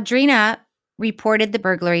 But Audrina reported the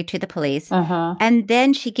burglary to the police. And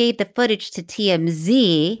then she gave the footage to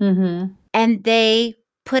TMZ and they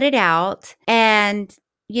put it out. And,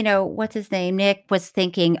 what's his name? Nick was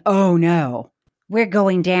thinking, oh no, we're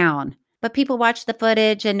going down. But people watched the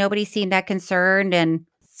footage and nobody seemed that concerned. And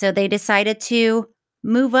so they decided to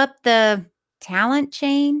move up the talent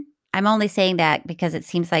chain. I'm only saying that because it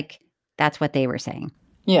seems like that's what they were saying.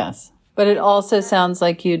 Yes. But it also sounds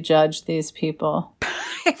like you judge these people.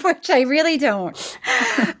 Which I really don't.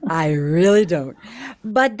 I really don't.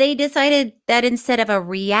 But they decided that instead of a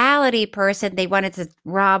reality person, they wanted to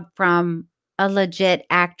rob from a legit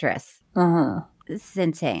actress. This is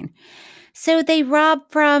insane. So they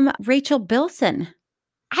robbed from Rachel Bilson.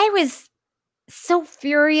 I was so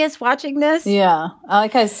furious watching this. Yeah.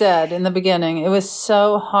 Like I said in the beginning, it was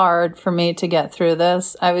so hard for me to get through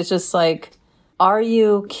this. I was just like, are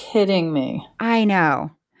you kidding me? I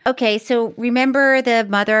know. Okay, so remember the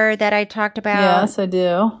mother that I talked about? Yes, I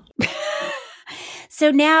do. So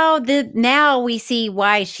now we see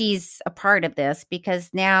why she's a part of this, because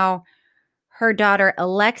now her daughter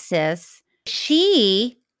Alexis,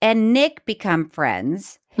 she and Nick become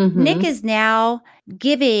friends. Nick is now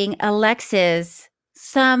giving Alexis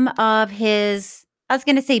some of his, I was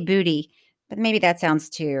going to say booty, but maybe that sounds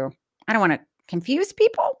too, I don't want to confuse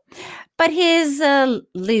people, but his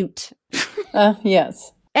loot.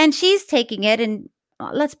 Yes. And she's taking it, and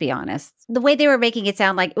let's be honest, the way they were making it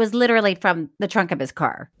sound like it was literally from the trunk of his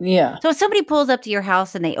car. Yeah. So if somebody pulls up to your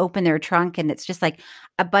house and they open their trunk and it's just like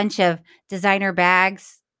a bunch of designer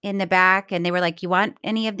bags in the back and they were like, you want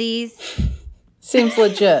any of these? Seems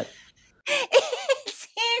legit. It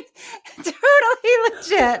seems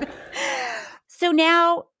totally legit. So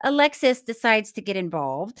now Alexis decides to get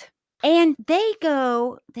involved. And they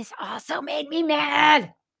go, this also made me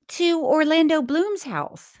mad, to Orlando Bloom's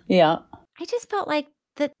house. Yeah. I just felt like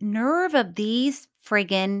the nerve of these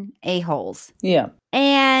friggin' a-holes. Yeah.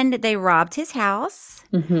 And they robbed his house.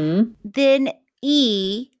 Mm-hmm. Then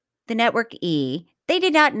the network E, they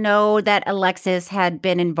did not know that Alexis had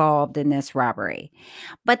been involved in this robbery.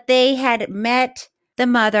 But they had met the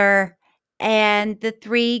mother and the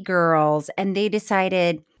 3 girls, and they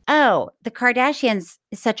decided, oh, the Kardashians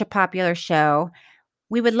is such a popular show.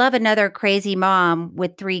 We would love another crazy mom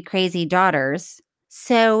with 3 crazy daughters.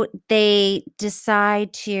 So they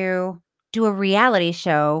decide to do a reality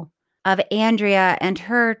show of Andrea and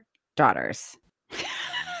her daughters.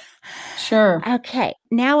 Sure. Okay.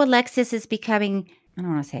 Now Alexis is becoming, I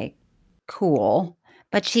don't want to say cool,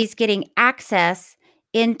 but she's getting access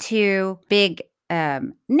into big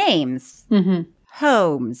names,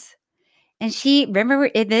 homes. And remember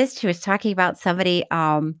in this, she was talking about somebody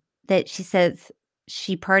that she says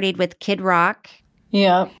she partied with Kid Rock.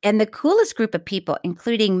 Yeah. And the coolest group of people,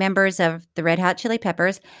 including members of the Red Hot Chili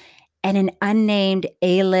Peppers and an unnamed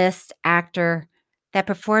A-list actor that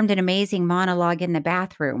performed an amazing monologue in the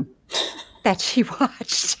bathroom that she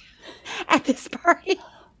watched at this party.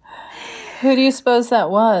 Who do you suppose that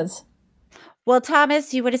was? Well,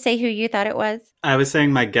 Thomas, you want to say who you thought it was? I was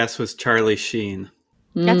saying my guess was Charlie Sheen.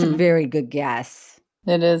 That's a very good guess.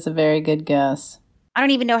 It is a very good guess. I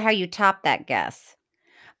don't even know how you top that guess.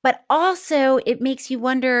 But also, it makes you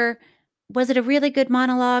wonder, was it a really good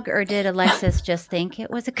monologue, or did Alexis just think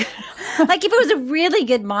it was a good... Like, if it was a really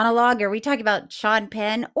good monologue, are we talking about Sean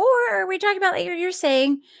Penn, or are we talking about, like you're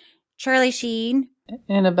saying, Charlie Sheen?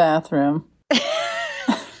 In a bathroom.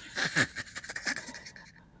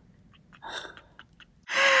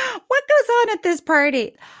 What goes on at this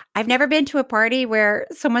party? I've never been to a party where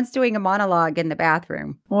someone's doing a monologue in the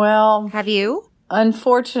bathroom. Well... Have you?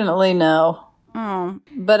 Unfortunately, no. Oh.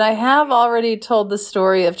 But I have already told the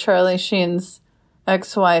story of Charlie Sheen's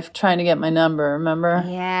ex-wife trying to get my number, remember?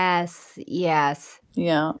 Yes.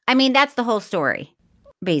 Yeah. I mean, that's the whole story,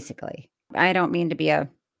 basically. I don't mean to be a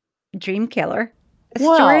dream killer.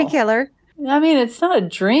 Story killer. I mean, it's not a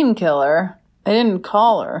dream killer. I didn't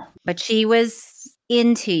call her. But she was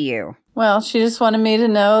into you. Well, she just wanted me to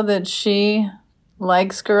know that she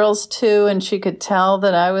likes girls too, and she could tell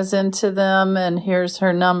that I was into them, and here's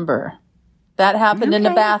her number. That happened in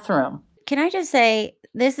the bathroom. Can I just say,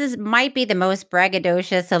 this might be the most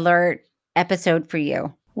braggadocious alert episode for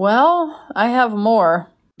you. Well, I have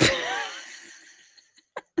more.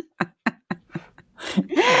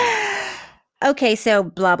 Okay, so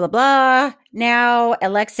blah, blah, blah. Now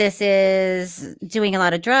Alexis is doing a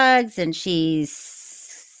lot of drugs, and she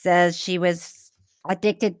says she was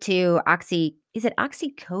addicted to is it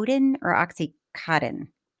oxycodone or oxycontin?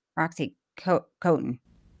 Or oxycodone?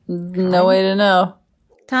 No way to know.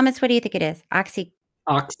 Thomas, what do you think it is?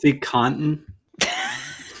 Oxycontin.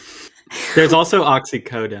 There's also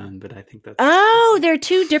oxycodone, but I think that's... Oh, there are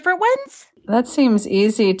 2 different ones? That seems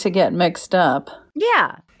easy to get mixed up.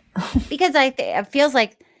 Yeah. Because it feels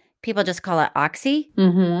like people just call it oxy.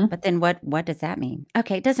 Mm-hmm. But then what does that mean?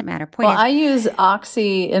 Okay, it doesn't matter. I use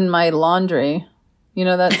oxy in my laundry. You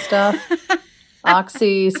know that stuff?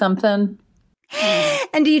 Oxy something.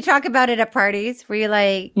 And do you talk about it at parties? Where you're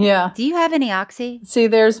like, yeah, do you have any oxy? See,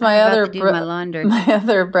 there's my other my laundry. My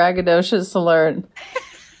other braggadocious alert.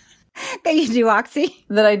 That you do oxy?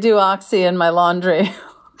 That I do oxy in my laundry.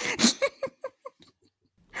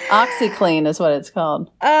 OxyClean is what it's called.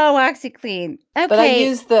 Oh, OxyClean. Okay. But I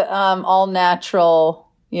use the all natural,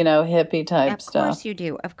 hippie type stuff. Of course you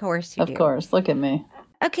do. Of course you do. Of course. Look at me.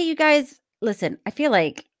 Okay, you guys, listen, I feel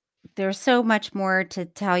like there's so much more to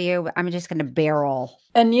tell you. I'm just going to barrel.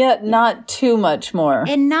 And yet not too much more.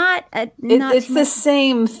 And it's the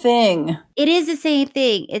same thing. It is the same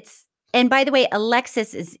thing. And by the way,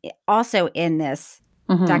 Alexis is also in this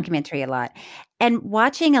documentary a lot. And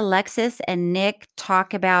watching Alexis and Nick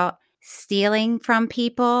talk about stealing from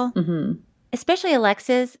people, especially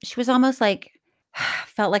Alexis, she was almost like,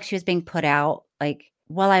 felt like she was being put out, like,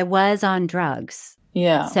 well, I was on drugs.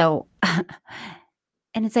 Yeah. So,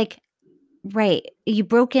 and it's like, right, you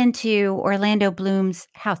broke into Orlando Bloom's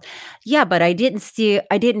house. Yeah, but I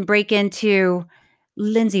didn't break into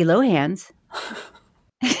Lindsay Lohan's.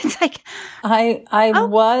 It's like, I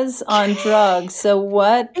was on drugs. So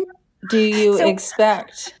what do you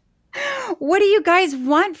expect? What do you guys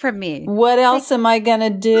want from me? What else am I going to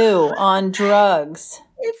do on drugs?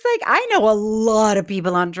 It's like, I know a lot of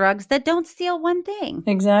people on drugs that don't steal one thing.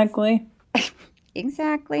 Exactly.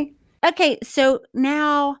 Exactly. Okay, so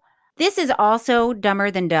now this is also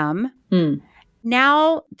dumber than dumb.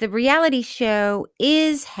 now the reality show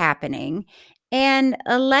is happening, and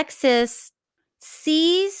Alexis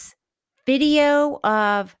sees video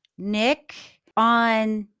of Nick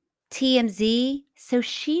on TMZ, so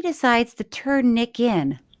she decides to turn Nick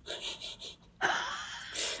in.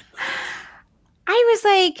 I was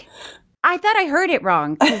like, I thought I heard it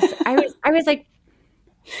wrong, because I was like,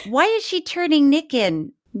 why is she turning Nick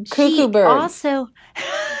in? Cuckoo birds.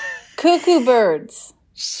 Cuckoo birds.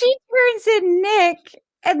 She turns in Nick,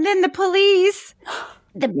 and then the police,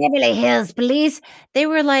 the Beverly Hills police, they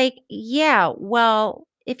were like, yeah, well,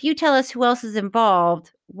 if you tell us who else is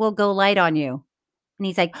involved, we'll go light on you. And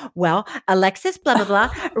he's like, well, Alexis, blah, blah,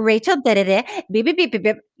 blah, Rachel, da-da-da, beep, beep, beep, beep,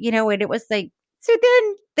 beep. You know, and it was like, so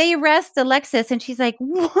then they arrest Alexis, and she's like,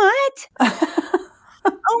 what?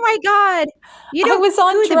 Oh, my God. You know, I was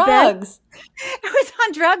on drugs. I was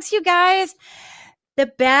on drugs, you guys. The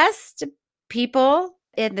best people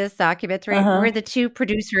in this documentary were the two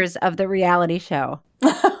producers of the reality show.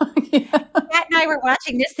 Matt and I were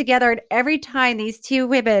watching this together, and every time these two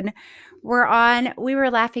women were on, we were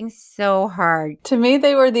laughing so hard. To me,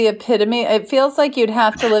 they were the epitome. It feels like you'd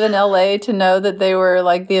have to live in LA to know that they were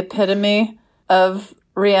like the epitome of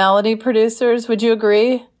reality producers. Would you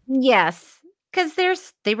agree? Yes, because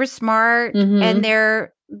they were smart, and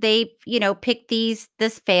they picked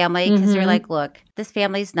this family because they're like, look, this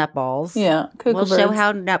family's nutballs. Yeah, we'll show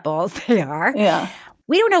how nutballs they are. Yeah.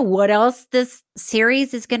 We don't know what else this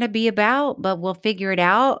series is going to be about, but we'll figure it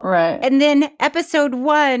out. Right. And then episode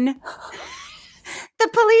 1, the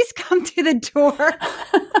police come to the door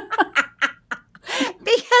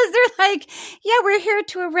because they're like, yeah, we're here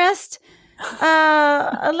to arrest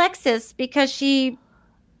Alexis because she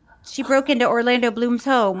broke into Orlando Bloom's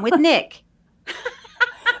home with Nick.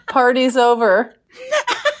 Party's over.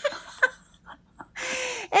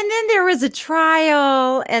 And then there was a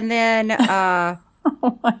trial, and then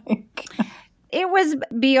oh my God. It was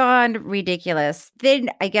beyond ridiculous. Then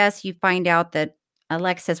I guess you find out that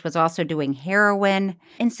Alexis was also doing heroin.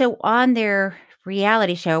 And so on their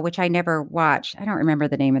reality show, which I never watched, I don't remember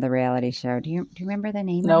the name of the reality show. Do you remember the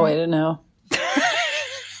name? No way to know.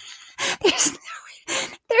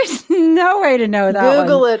 There's no way to know that.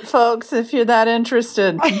 Google it, folks, if you're that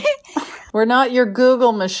interested. We're not your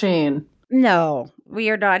Google machine. No, we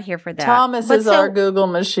are not here for that. Thomas is our Google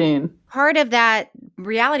machine. Part of that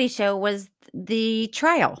reality show was the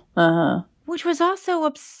trial, which was also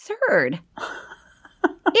absurd.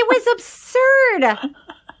 It was absurd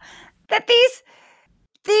that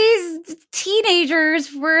these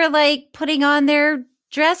teenagers were like putting on their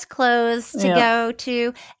dress clothes to go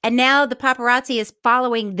to, and now the paparazzi is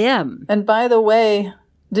following them. And by the way,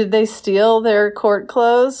 did they steal their court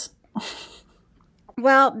clothes?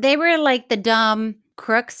 Well, they were like the dumb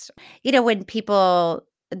crooks. You know, when people,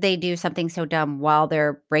 they do something so dumb while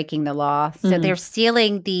they're breaking the law. So they're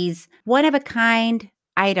stealing these one-of-a-kind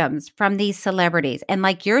items from these celebrities. And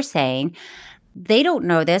like you're saying, they don't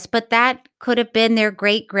know this, but that could have been their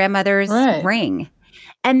great-grandmother's ring.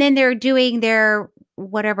 And then they're doing their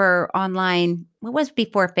whatever online, what was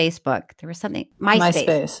before Facebook? There was something,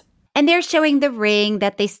 MySpace. And they're showing the ring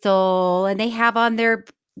that they stole, and they have on the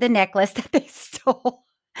necklace that they stole.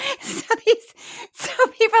 So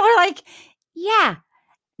people are like, yeah,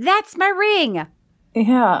 that's my ring.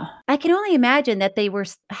 Yeah. I can only imagine that they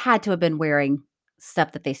had to have been wearing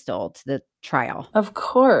stuff that they stole to the trial. Of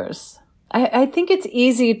course. I think it's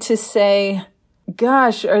easy to say,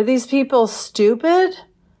 gosh, are these people stupid?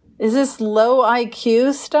 Is this low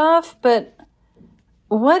IQ stuff? But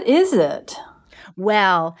what is it?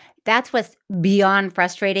 Well, that's what's beyond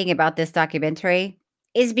frustrating about this documentary,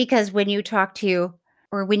 is because when you talk to,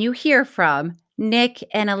 or when you hear from Nick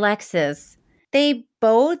and Alexis, they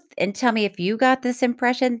both, and tell me if you got this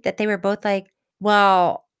impression, that they were both like,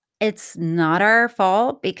 well, it's not our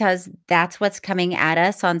fault because that's what's coming at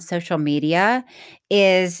us on social media,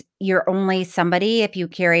 is you're only somebody if you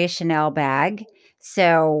carry a Chanel bag.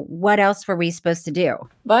 So what else were we supposed to do?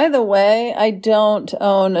 By the way, I don't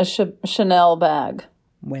own a Chanel bag.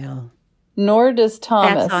 Well, nor does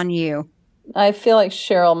Thomas. That's on you. I feel like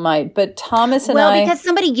Cheryl might, but Thomas and Well, because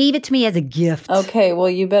somebody gave it to me as a gift. Okay, well,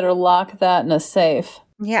 you better lock that in a safe.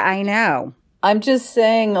 Yeah, I know. I'm just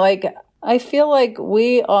saying, like, I feel like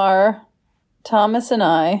we are, Thomas and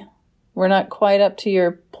I, we're not quite up to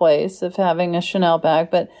your place of having a Chanel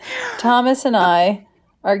bag, but Thomas and I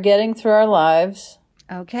are getting through our lives.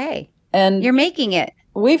 Okay. And you're making it.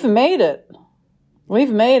 We've made it.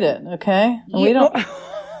 We've made it, okay? We don't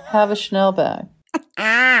have a Chanel bag.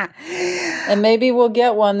 And maybe we'll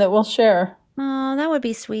get one that we'll share. Oh, that would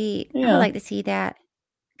be sweet. Yeah. I'd like to see that.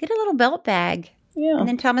 Get a little belt bag. Yeah. And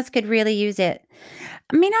then Thomas could really use it.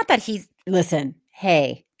 I mean, not that listen,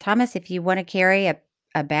 hey, Thomas, if you want to carry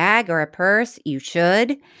a bag or a purse, you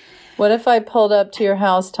should. What if I pulled up to your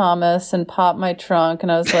house, Thomas, and popped my trunk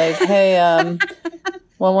and I was like, hey,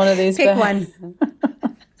 want one of these Pick bags? one.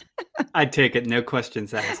 I'd take it, no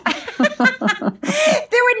questions asked. There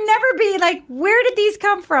would never be like, where did these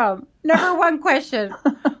come from? Never one question.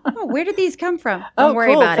 Oh, where did these come from? Don't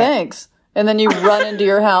worry cool, about thanks. And then you run into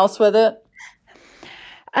your house with it?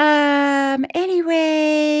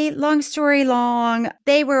 Anyway, long story long,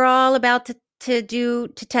 they were all about to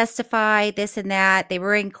testify this and that. They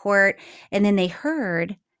were in court, and then they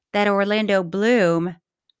heard that Orlando Bloom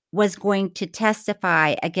was going to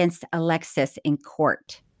testify against Alexis in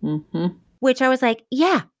court. Mm-hmm. Which I was like,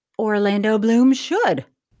 yeah, Orlando Bloom should.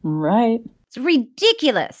 Right. It's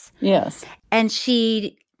ridiculous. Yes. And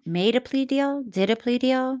she made a plea deal, did a plea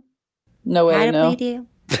deal. No way to know. Plea deal.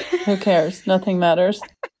 Who cares? Nothing matters.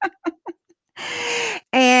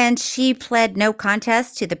 And she pled no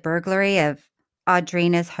contest to the burglary of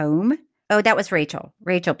Audrina's home. Oh, that was Rachel.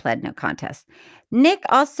 Rachel pled no contest. Nick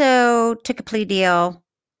also took a plea deal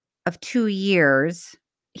of 2 years.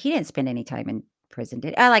 He didn't spend any time in prison,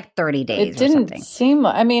 did like 30 days it didn't or something. Seem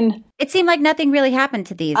like, I mean... It seemed like nothing really happened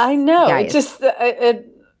to these I know. guys.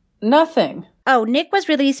 Nothing. Oh, Nick was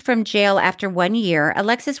released from jail after 1 year.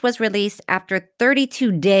 Alexis was released after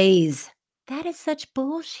 32 days. That is such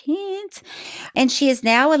bullshit. And she is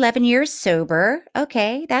now 11 years sober.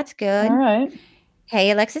 Okay, that's good. All right.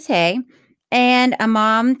 Hey, Alexis, hey. And a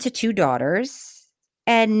mom to 2 daughters.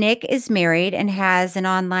 And Nick is married and has an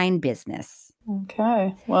online business.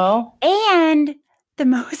 Okay, well. And the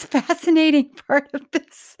most fascinating part of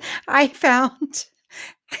this I found,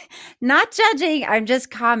 not judging, I'm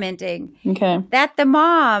just commenting. Okay. That the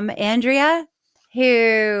mom, Andrea,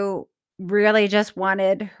 who really just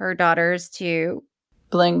wanted her daughters to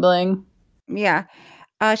bling bling. Yeah.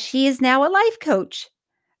 She is now a life coach.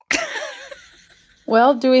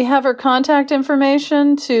 Well, do we have her contact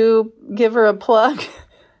information to give her a plug?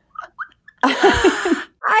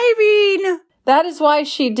 I mean, that is why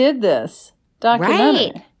she did this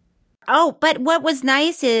documentary. Right. Oh, but what was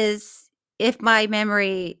nice is, if my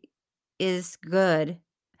memory is good.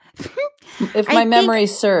 If my memory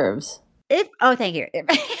serves. Thank you.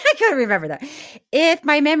 I couldn't remember that. If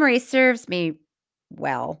my memory serves me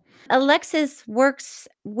well, Alexis works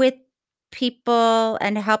with people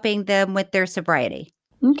and helping them with their sobriety.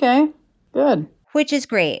 Okay, good. Which is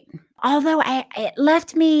great. Although it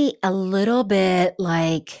left me a little bit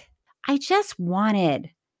like, I just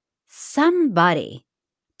wanted somebody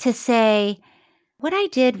to say, what I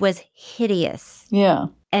did was hideous. Yeah.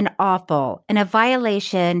 And awful and a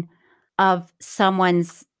violation of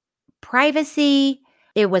someone's privacy.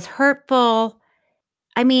 It was hurtful.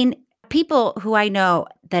 I mean, people who I know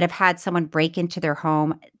that have had someone break into their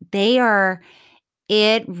home,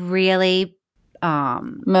 it really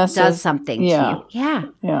does something to you. Yeah.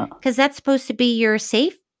 Yeah. Because that's supposed to be your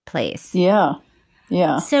safe place. Yeah.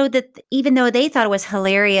 Yeah. So that even though they thought it was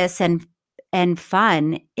hilarious and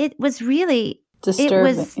fun, it was really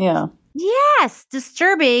disturbing. Yes,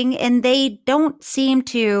 disturbing. And they don't seem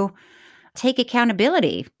to take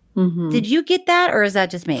accountability. Mm-hmm. Did you get that, or is that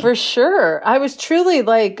just me? For sure. I was truly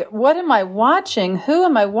like, what am I watching? Who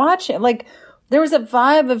am I watching? Like, there was a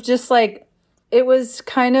vibe of just like, it was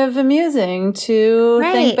kind of amusing to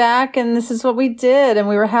think back, and this is what we did, and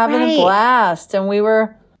we were having a blast, and we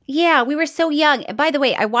were... Yeah, we were so young. And by the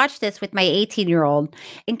way, I watched this with my 18-year-old,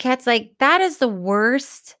 and Kat's like, that is the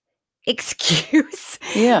worst excuse.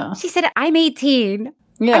 Yeah. She said, I'm 18.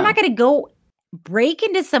 Yeah. I'm not going to go break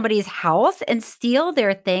into somebody's house and steal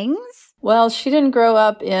their things. Well, she didn't grow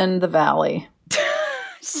up in the valley.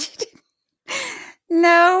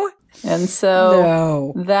 No. And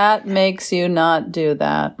so that makes you not do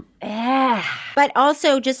that. Yeah. But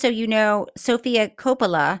also, just so you know, Sofia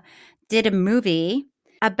Coppola did a movie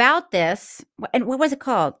about this. And what was it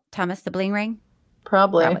called, Thomas? The Bling Ring?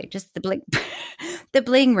 Probably. Just the Bling, the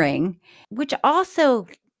Bling Ring, which also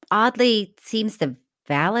oddly seems to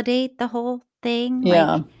validate the whole thing.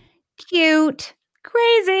 Yeah. Like, cute,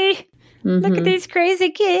 crazy. Mm-hmm. Look at these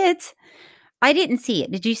crazy kids. I didn't see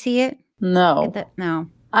it. Did you see it? No. No.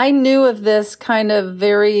 I knew of this kind of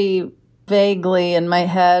very vaguely in my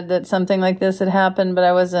head that something like this had happened, but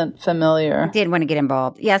I wasn't familiar. I didn't want to get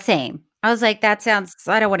involved. Yeah, same. I was like, I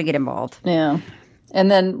don't want to get involved. Yeah.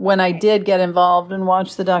 And then when I did get involved and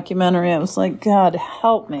watch the documentary, I was like, God,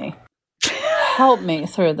 help me. Help me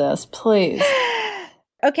through this, please.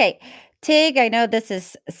 Okay. Tig, I know this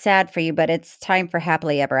is sad for you, but it's time for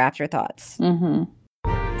happily ever after thoughts. Mm-hmm.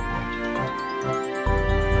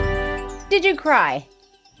 Did you cry?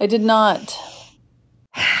 I did not.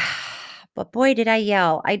 But boy, did I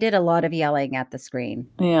yell. I did a lot of yelling at the screen.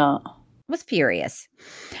 Yeah. I was furious.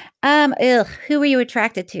 Who were you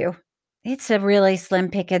attracted to? It's a really slim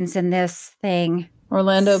pickings in this thing.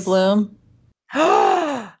 Orlando Bloom.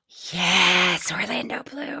 Yes, Orlando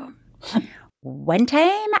Bloom. One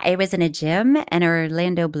time I was in a gym and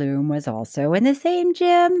Orlando Bloom was also in the same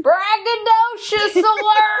gym. Braggadocious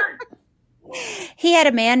alert! He had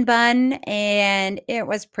a man bun and it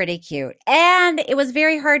was pretty cute. And it was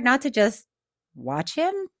very hard not to just watch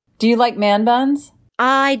him. Do you like man buns?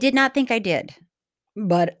 I did not think I did,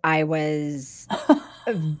 but I was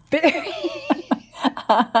very...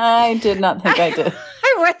 I did not think I did.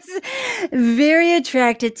 I was very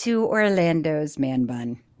attracted to Orlando's man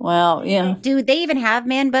bun. Well, yeah. Do they even have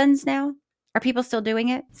man buns now? Are people still doing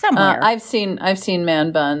it? Somewhere. I've seen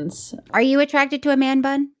man buns. Are you attracted to a man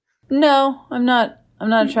bun? No, I'm not. I'm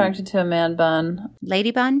not attracted to a man bun.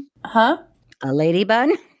 Lady bun? Huh? A lady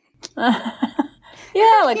bun?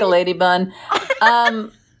 Yeah, like a lady bun.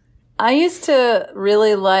 I used to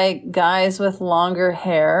really like guys with longer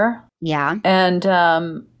hair. Yeah. And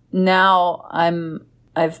now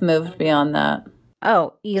I've moved beyond that.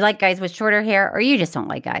 Oh, you like guys with shorter hair, or you just don't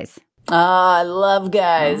like guys? I love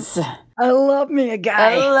guys. I love me a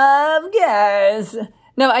guy. I love guys.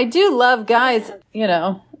 No, I do love guys, you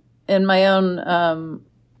know, in my own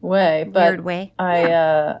way. But weird way.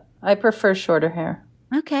 I prefer shorter hair.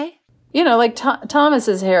 Okay. You know, like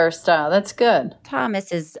Thomas's hairstyle. That's good.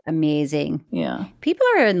 Thomas is amazing. Yeah. People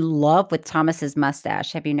are in love with Thomas's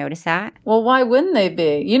mustache. Have you noticed that? Well, why wouldn't they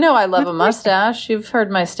be? You know I love a mustache. You've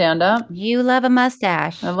heard my stand-up. You love a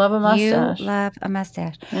mustache. I love a mustache. You love a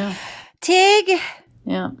mustache. Yeah. Tig.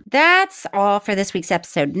 Yeah. That's all for this week's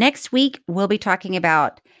episode. Next week, we'll be talking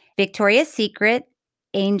about Victoria's Secret,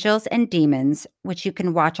 Angels and Demons, which you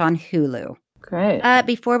can watch on Hulu. Great.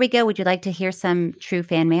 Before we go, would you like to hear some true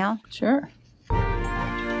fan mail? Sure.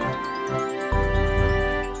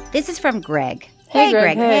 This is from Greg. Hey,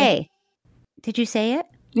 Greg. Hey. Did you say it?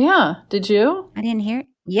 Yeah. Did you? I didn't hear it.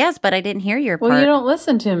 Yes, but I didn't hear your part. Well, you don't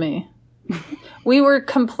listen to me. We were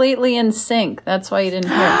completely in sync. That's why you didn't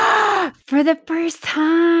hear it. For the first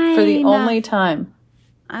time. For the only time.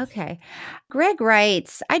 Okay. Greg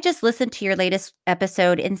writes, I just listened to your latest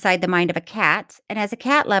episode, Inside the Mind of a Cat. And as a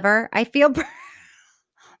cat lover, I feel...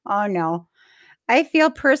 oh, no. I feel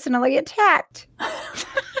personally attacked.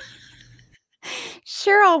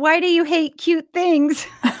 Cheryl, why do you hate cute things?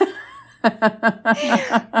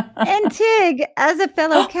 And Tig, as a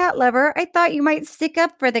fellow cat lover, I thought you might stick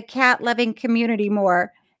up for the cat-loving community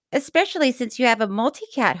more, especially since you have a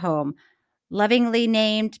multi-cat home, lovingly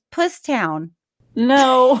named Pusstown.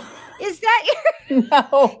 No. Is that your...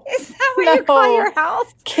 No. Is that what you call your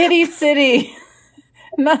house? Kitty City.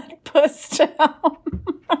 Not Pusstown.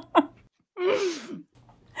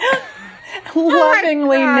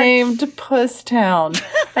 Lovingly named Pusstown.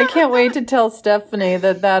 I can't wait to tell Stephanie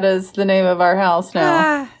that is the name of our house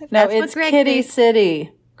now. No, it's Kitty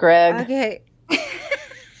City, Greg. Okay.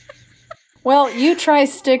 Well, you try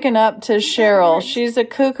sticking up to Cheryl. She's a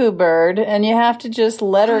cuckoo bird, and you have to just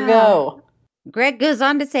let her go. Greg goes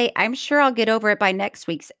on to say, I'm sure I'll get over it by next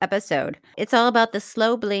week's episode. It's all about the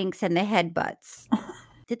slow blinks and the headbutts.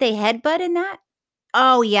 Did they headbutt in that?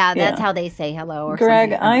 Oh, yeah, that's how they say hello. Or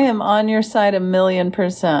Greg, something. I am on your side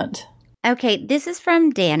 1,000,000%. Okay, this is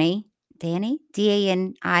from Danny. Danny?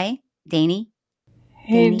 D-A-N-I? Danny?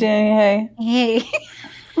 Hey, Danny. Hey.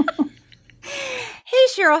 Hey,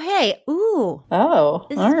 Cheryl. Hey. Ooh. Oh,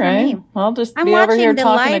 all right. I'll just I'm be over here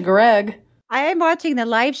talking to live... Greg. I am watching the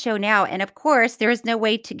live show now, and of course, there is no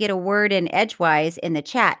way to get a word in edgewise in the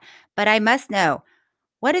chat, but I must know,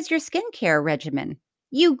 what is your skincare regimen?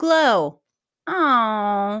 You glow.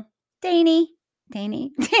 Oh, Danny.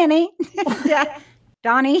 Donnie.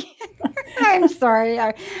 I'm sorry.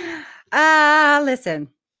 Listen,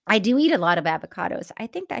 I do eat a lot of avocados. I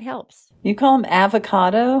think that helps. You call them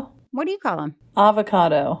avocado? What do you call them?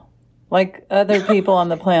 Avocado. Like other people on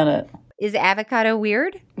the planet. Is avocado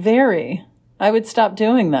weird? Very. I would stop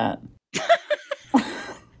doing that.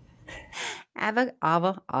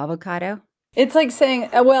 Avocado? It's like saying,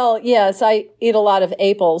 well, yes, I eat a lot of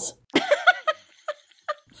apples.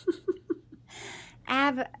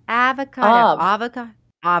 Avocado.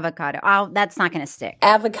 Oh, that's not going to stick.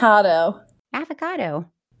 Avocado.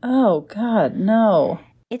 Oh, God, no.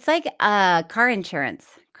 It's like car insurance.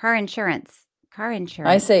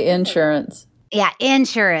 I say insurance. Yeah,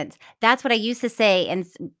 insurance. That's what I used to say. And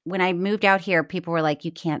when I moved out here, people were like,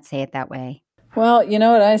 you can't say it that way. Well, you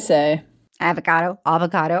know what I say? Avocado.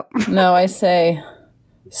 No, No, I say,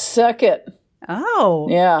 suck it. Oh.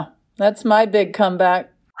 Yeah. That's my big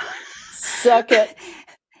comeback. Suck it.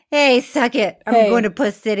 Hey, suck it. I'm going to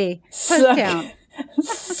Puss City. Puss Town.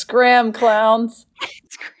 Scram clowns.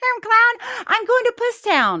 Scram clown. I'm going to Puss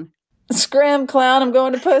Town. Scram clown. I'm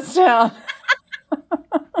going to Puss Town.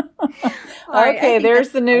 Right, okay, there's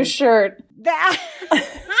the new shirt. That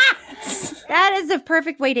is a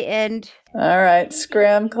perfect way to end. All right,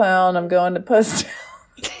 Scram clown. I'm going to Puss Town.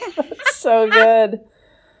 That's so good.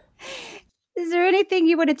 Is there anything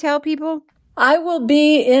you want to tell people? I will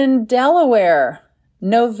be in Delaware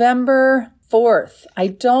November 4th. I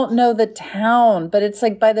don't know the town, but it's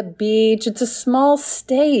like by the beach. It's a small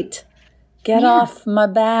state. Get off my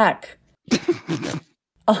back.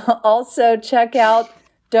 Also, check out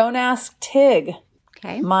Don't Ask Tig,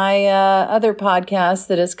 my other podcast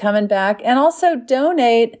that is coming back. And also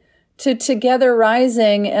donate to Together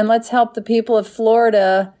Rising, and let's help the people of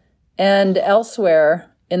Florida and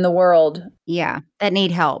elsewhere in the world. Yeah, that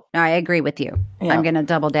need help. I agree with you. Yeah. I'm going to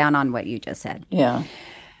double down on what you just said. Yeah.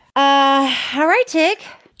 All right, Tig.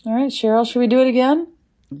 All right, Cheryl, should we do it again?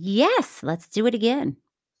 Yes, let's do it again.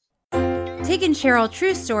 Tig and Cheryl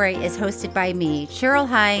True Story is hosted by me, Cheryl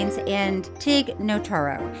Hines, and Tig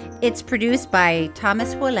Notaro. It's produced by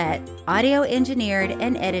Thomas Willett, audio engineered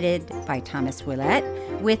and edited by Thomas Willett,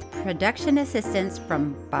 with production assistance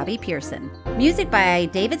from Bobby Pearson. Music by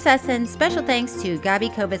David Sussin. Special thanks to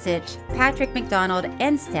Gabi Kovacic, Patrick McDonald,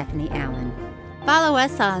 and Stephanie Allen. Follow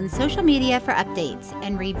us on social media for updates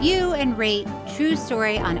and review and rate True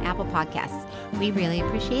Story on Apple Podcasts. We really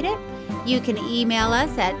appreciate it. You can email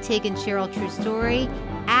us at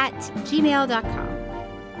tigandcheryltruestory@gmail.com.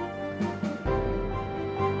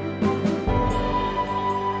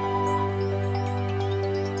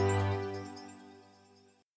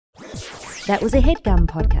 That was a HeadGum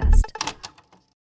podcast.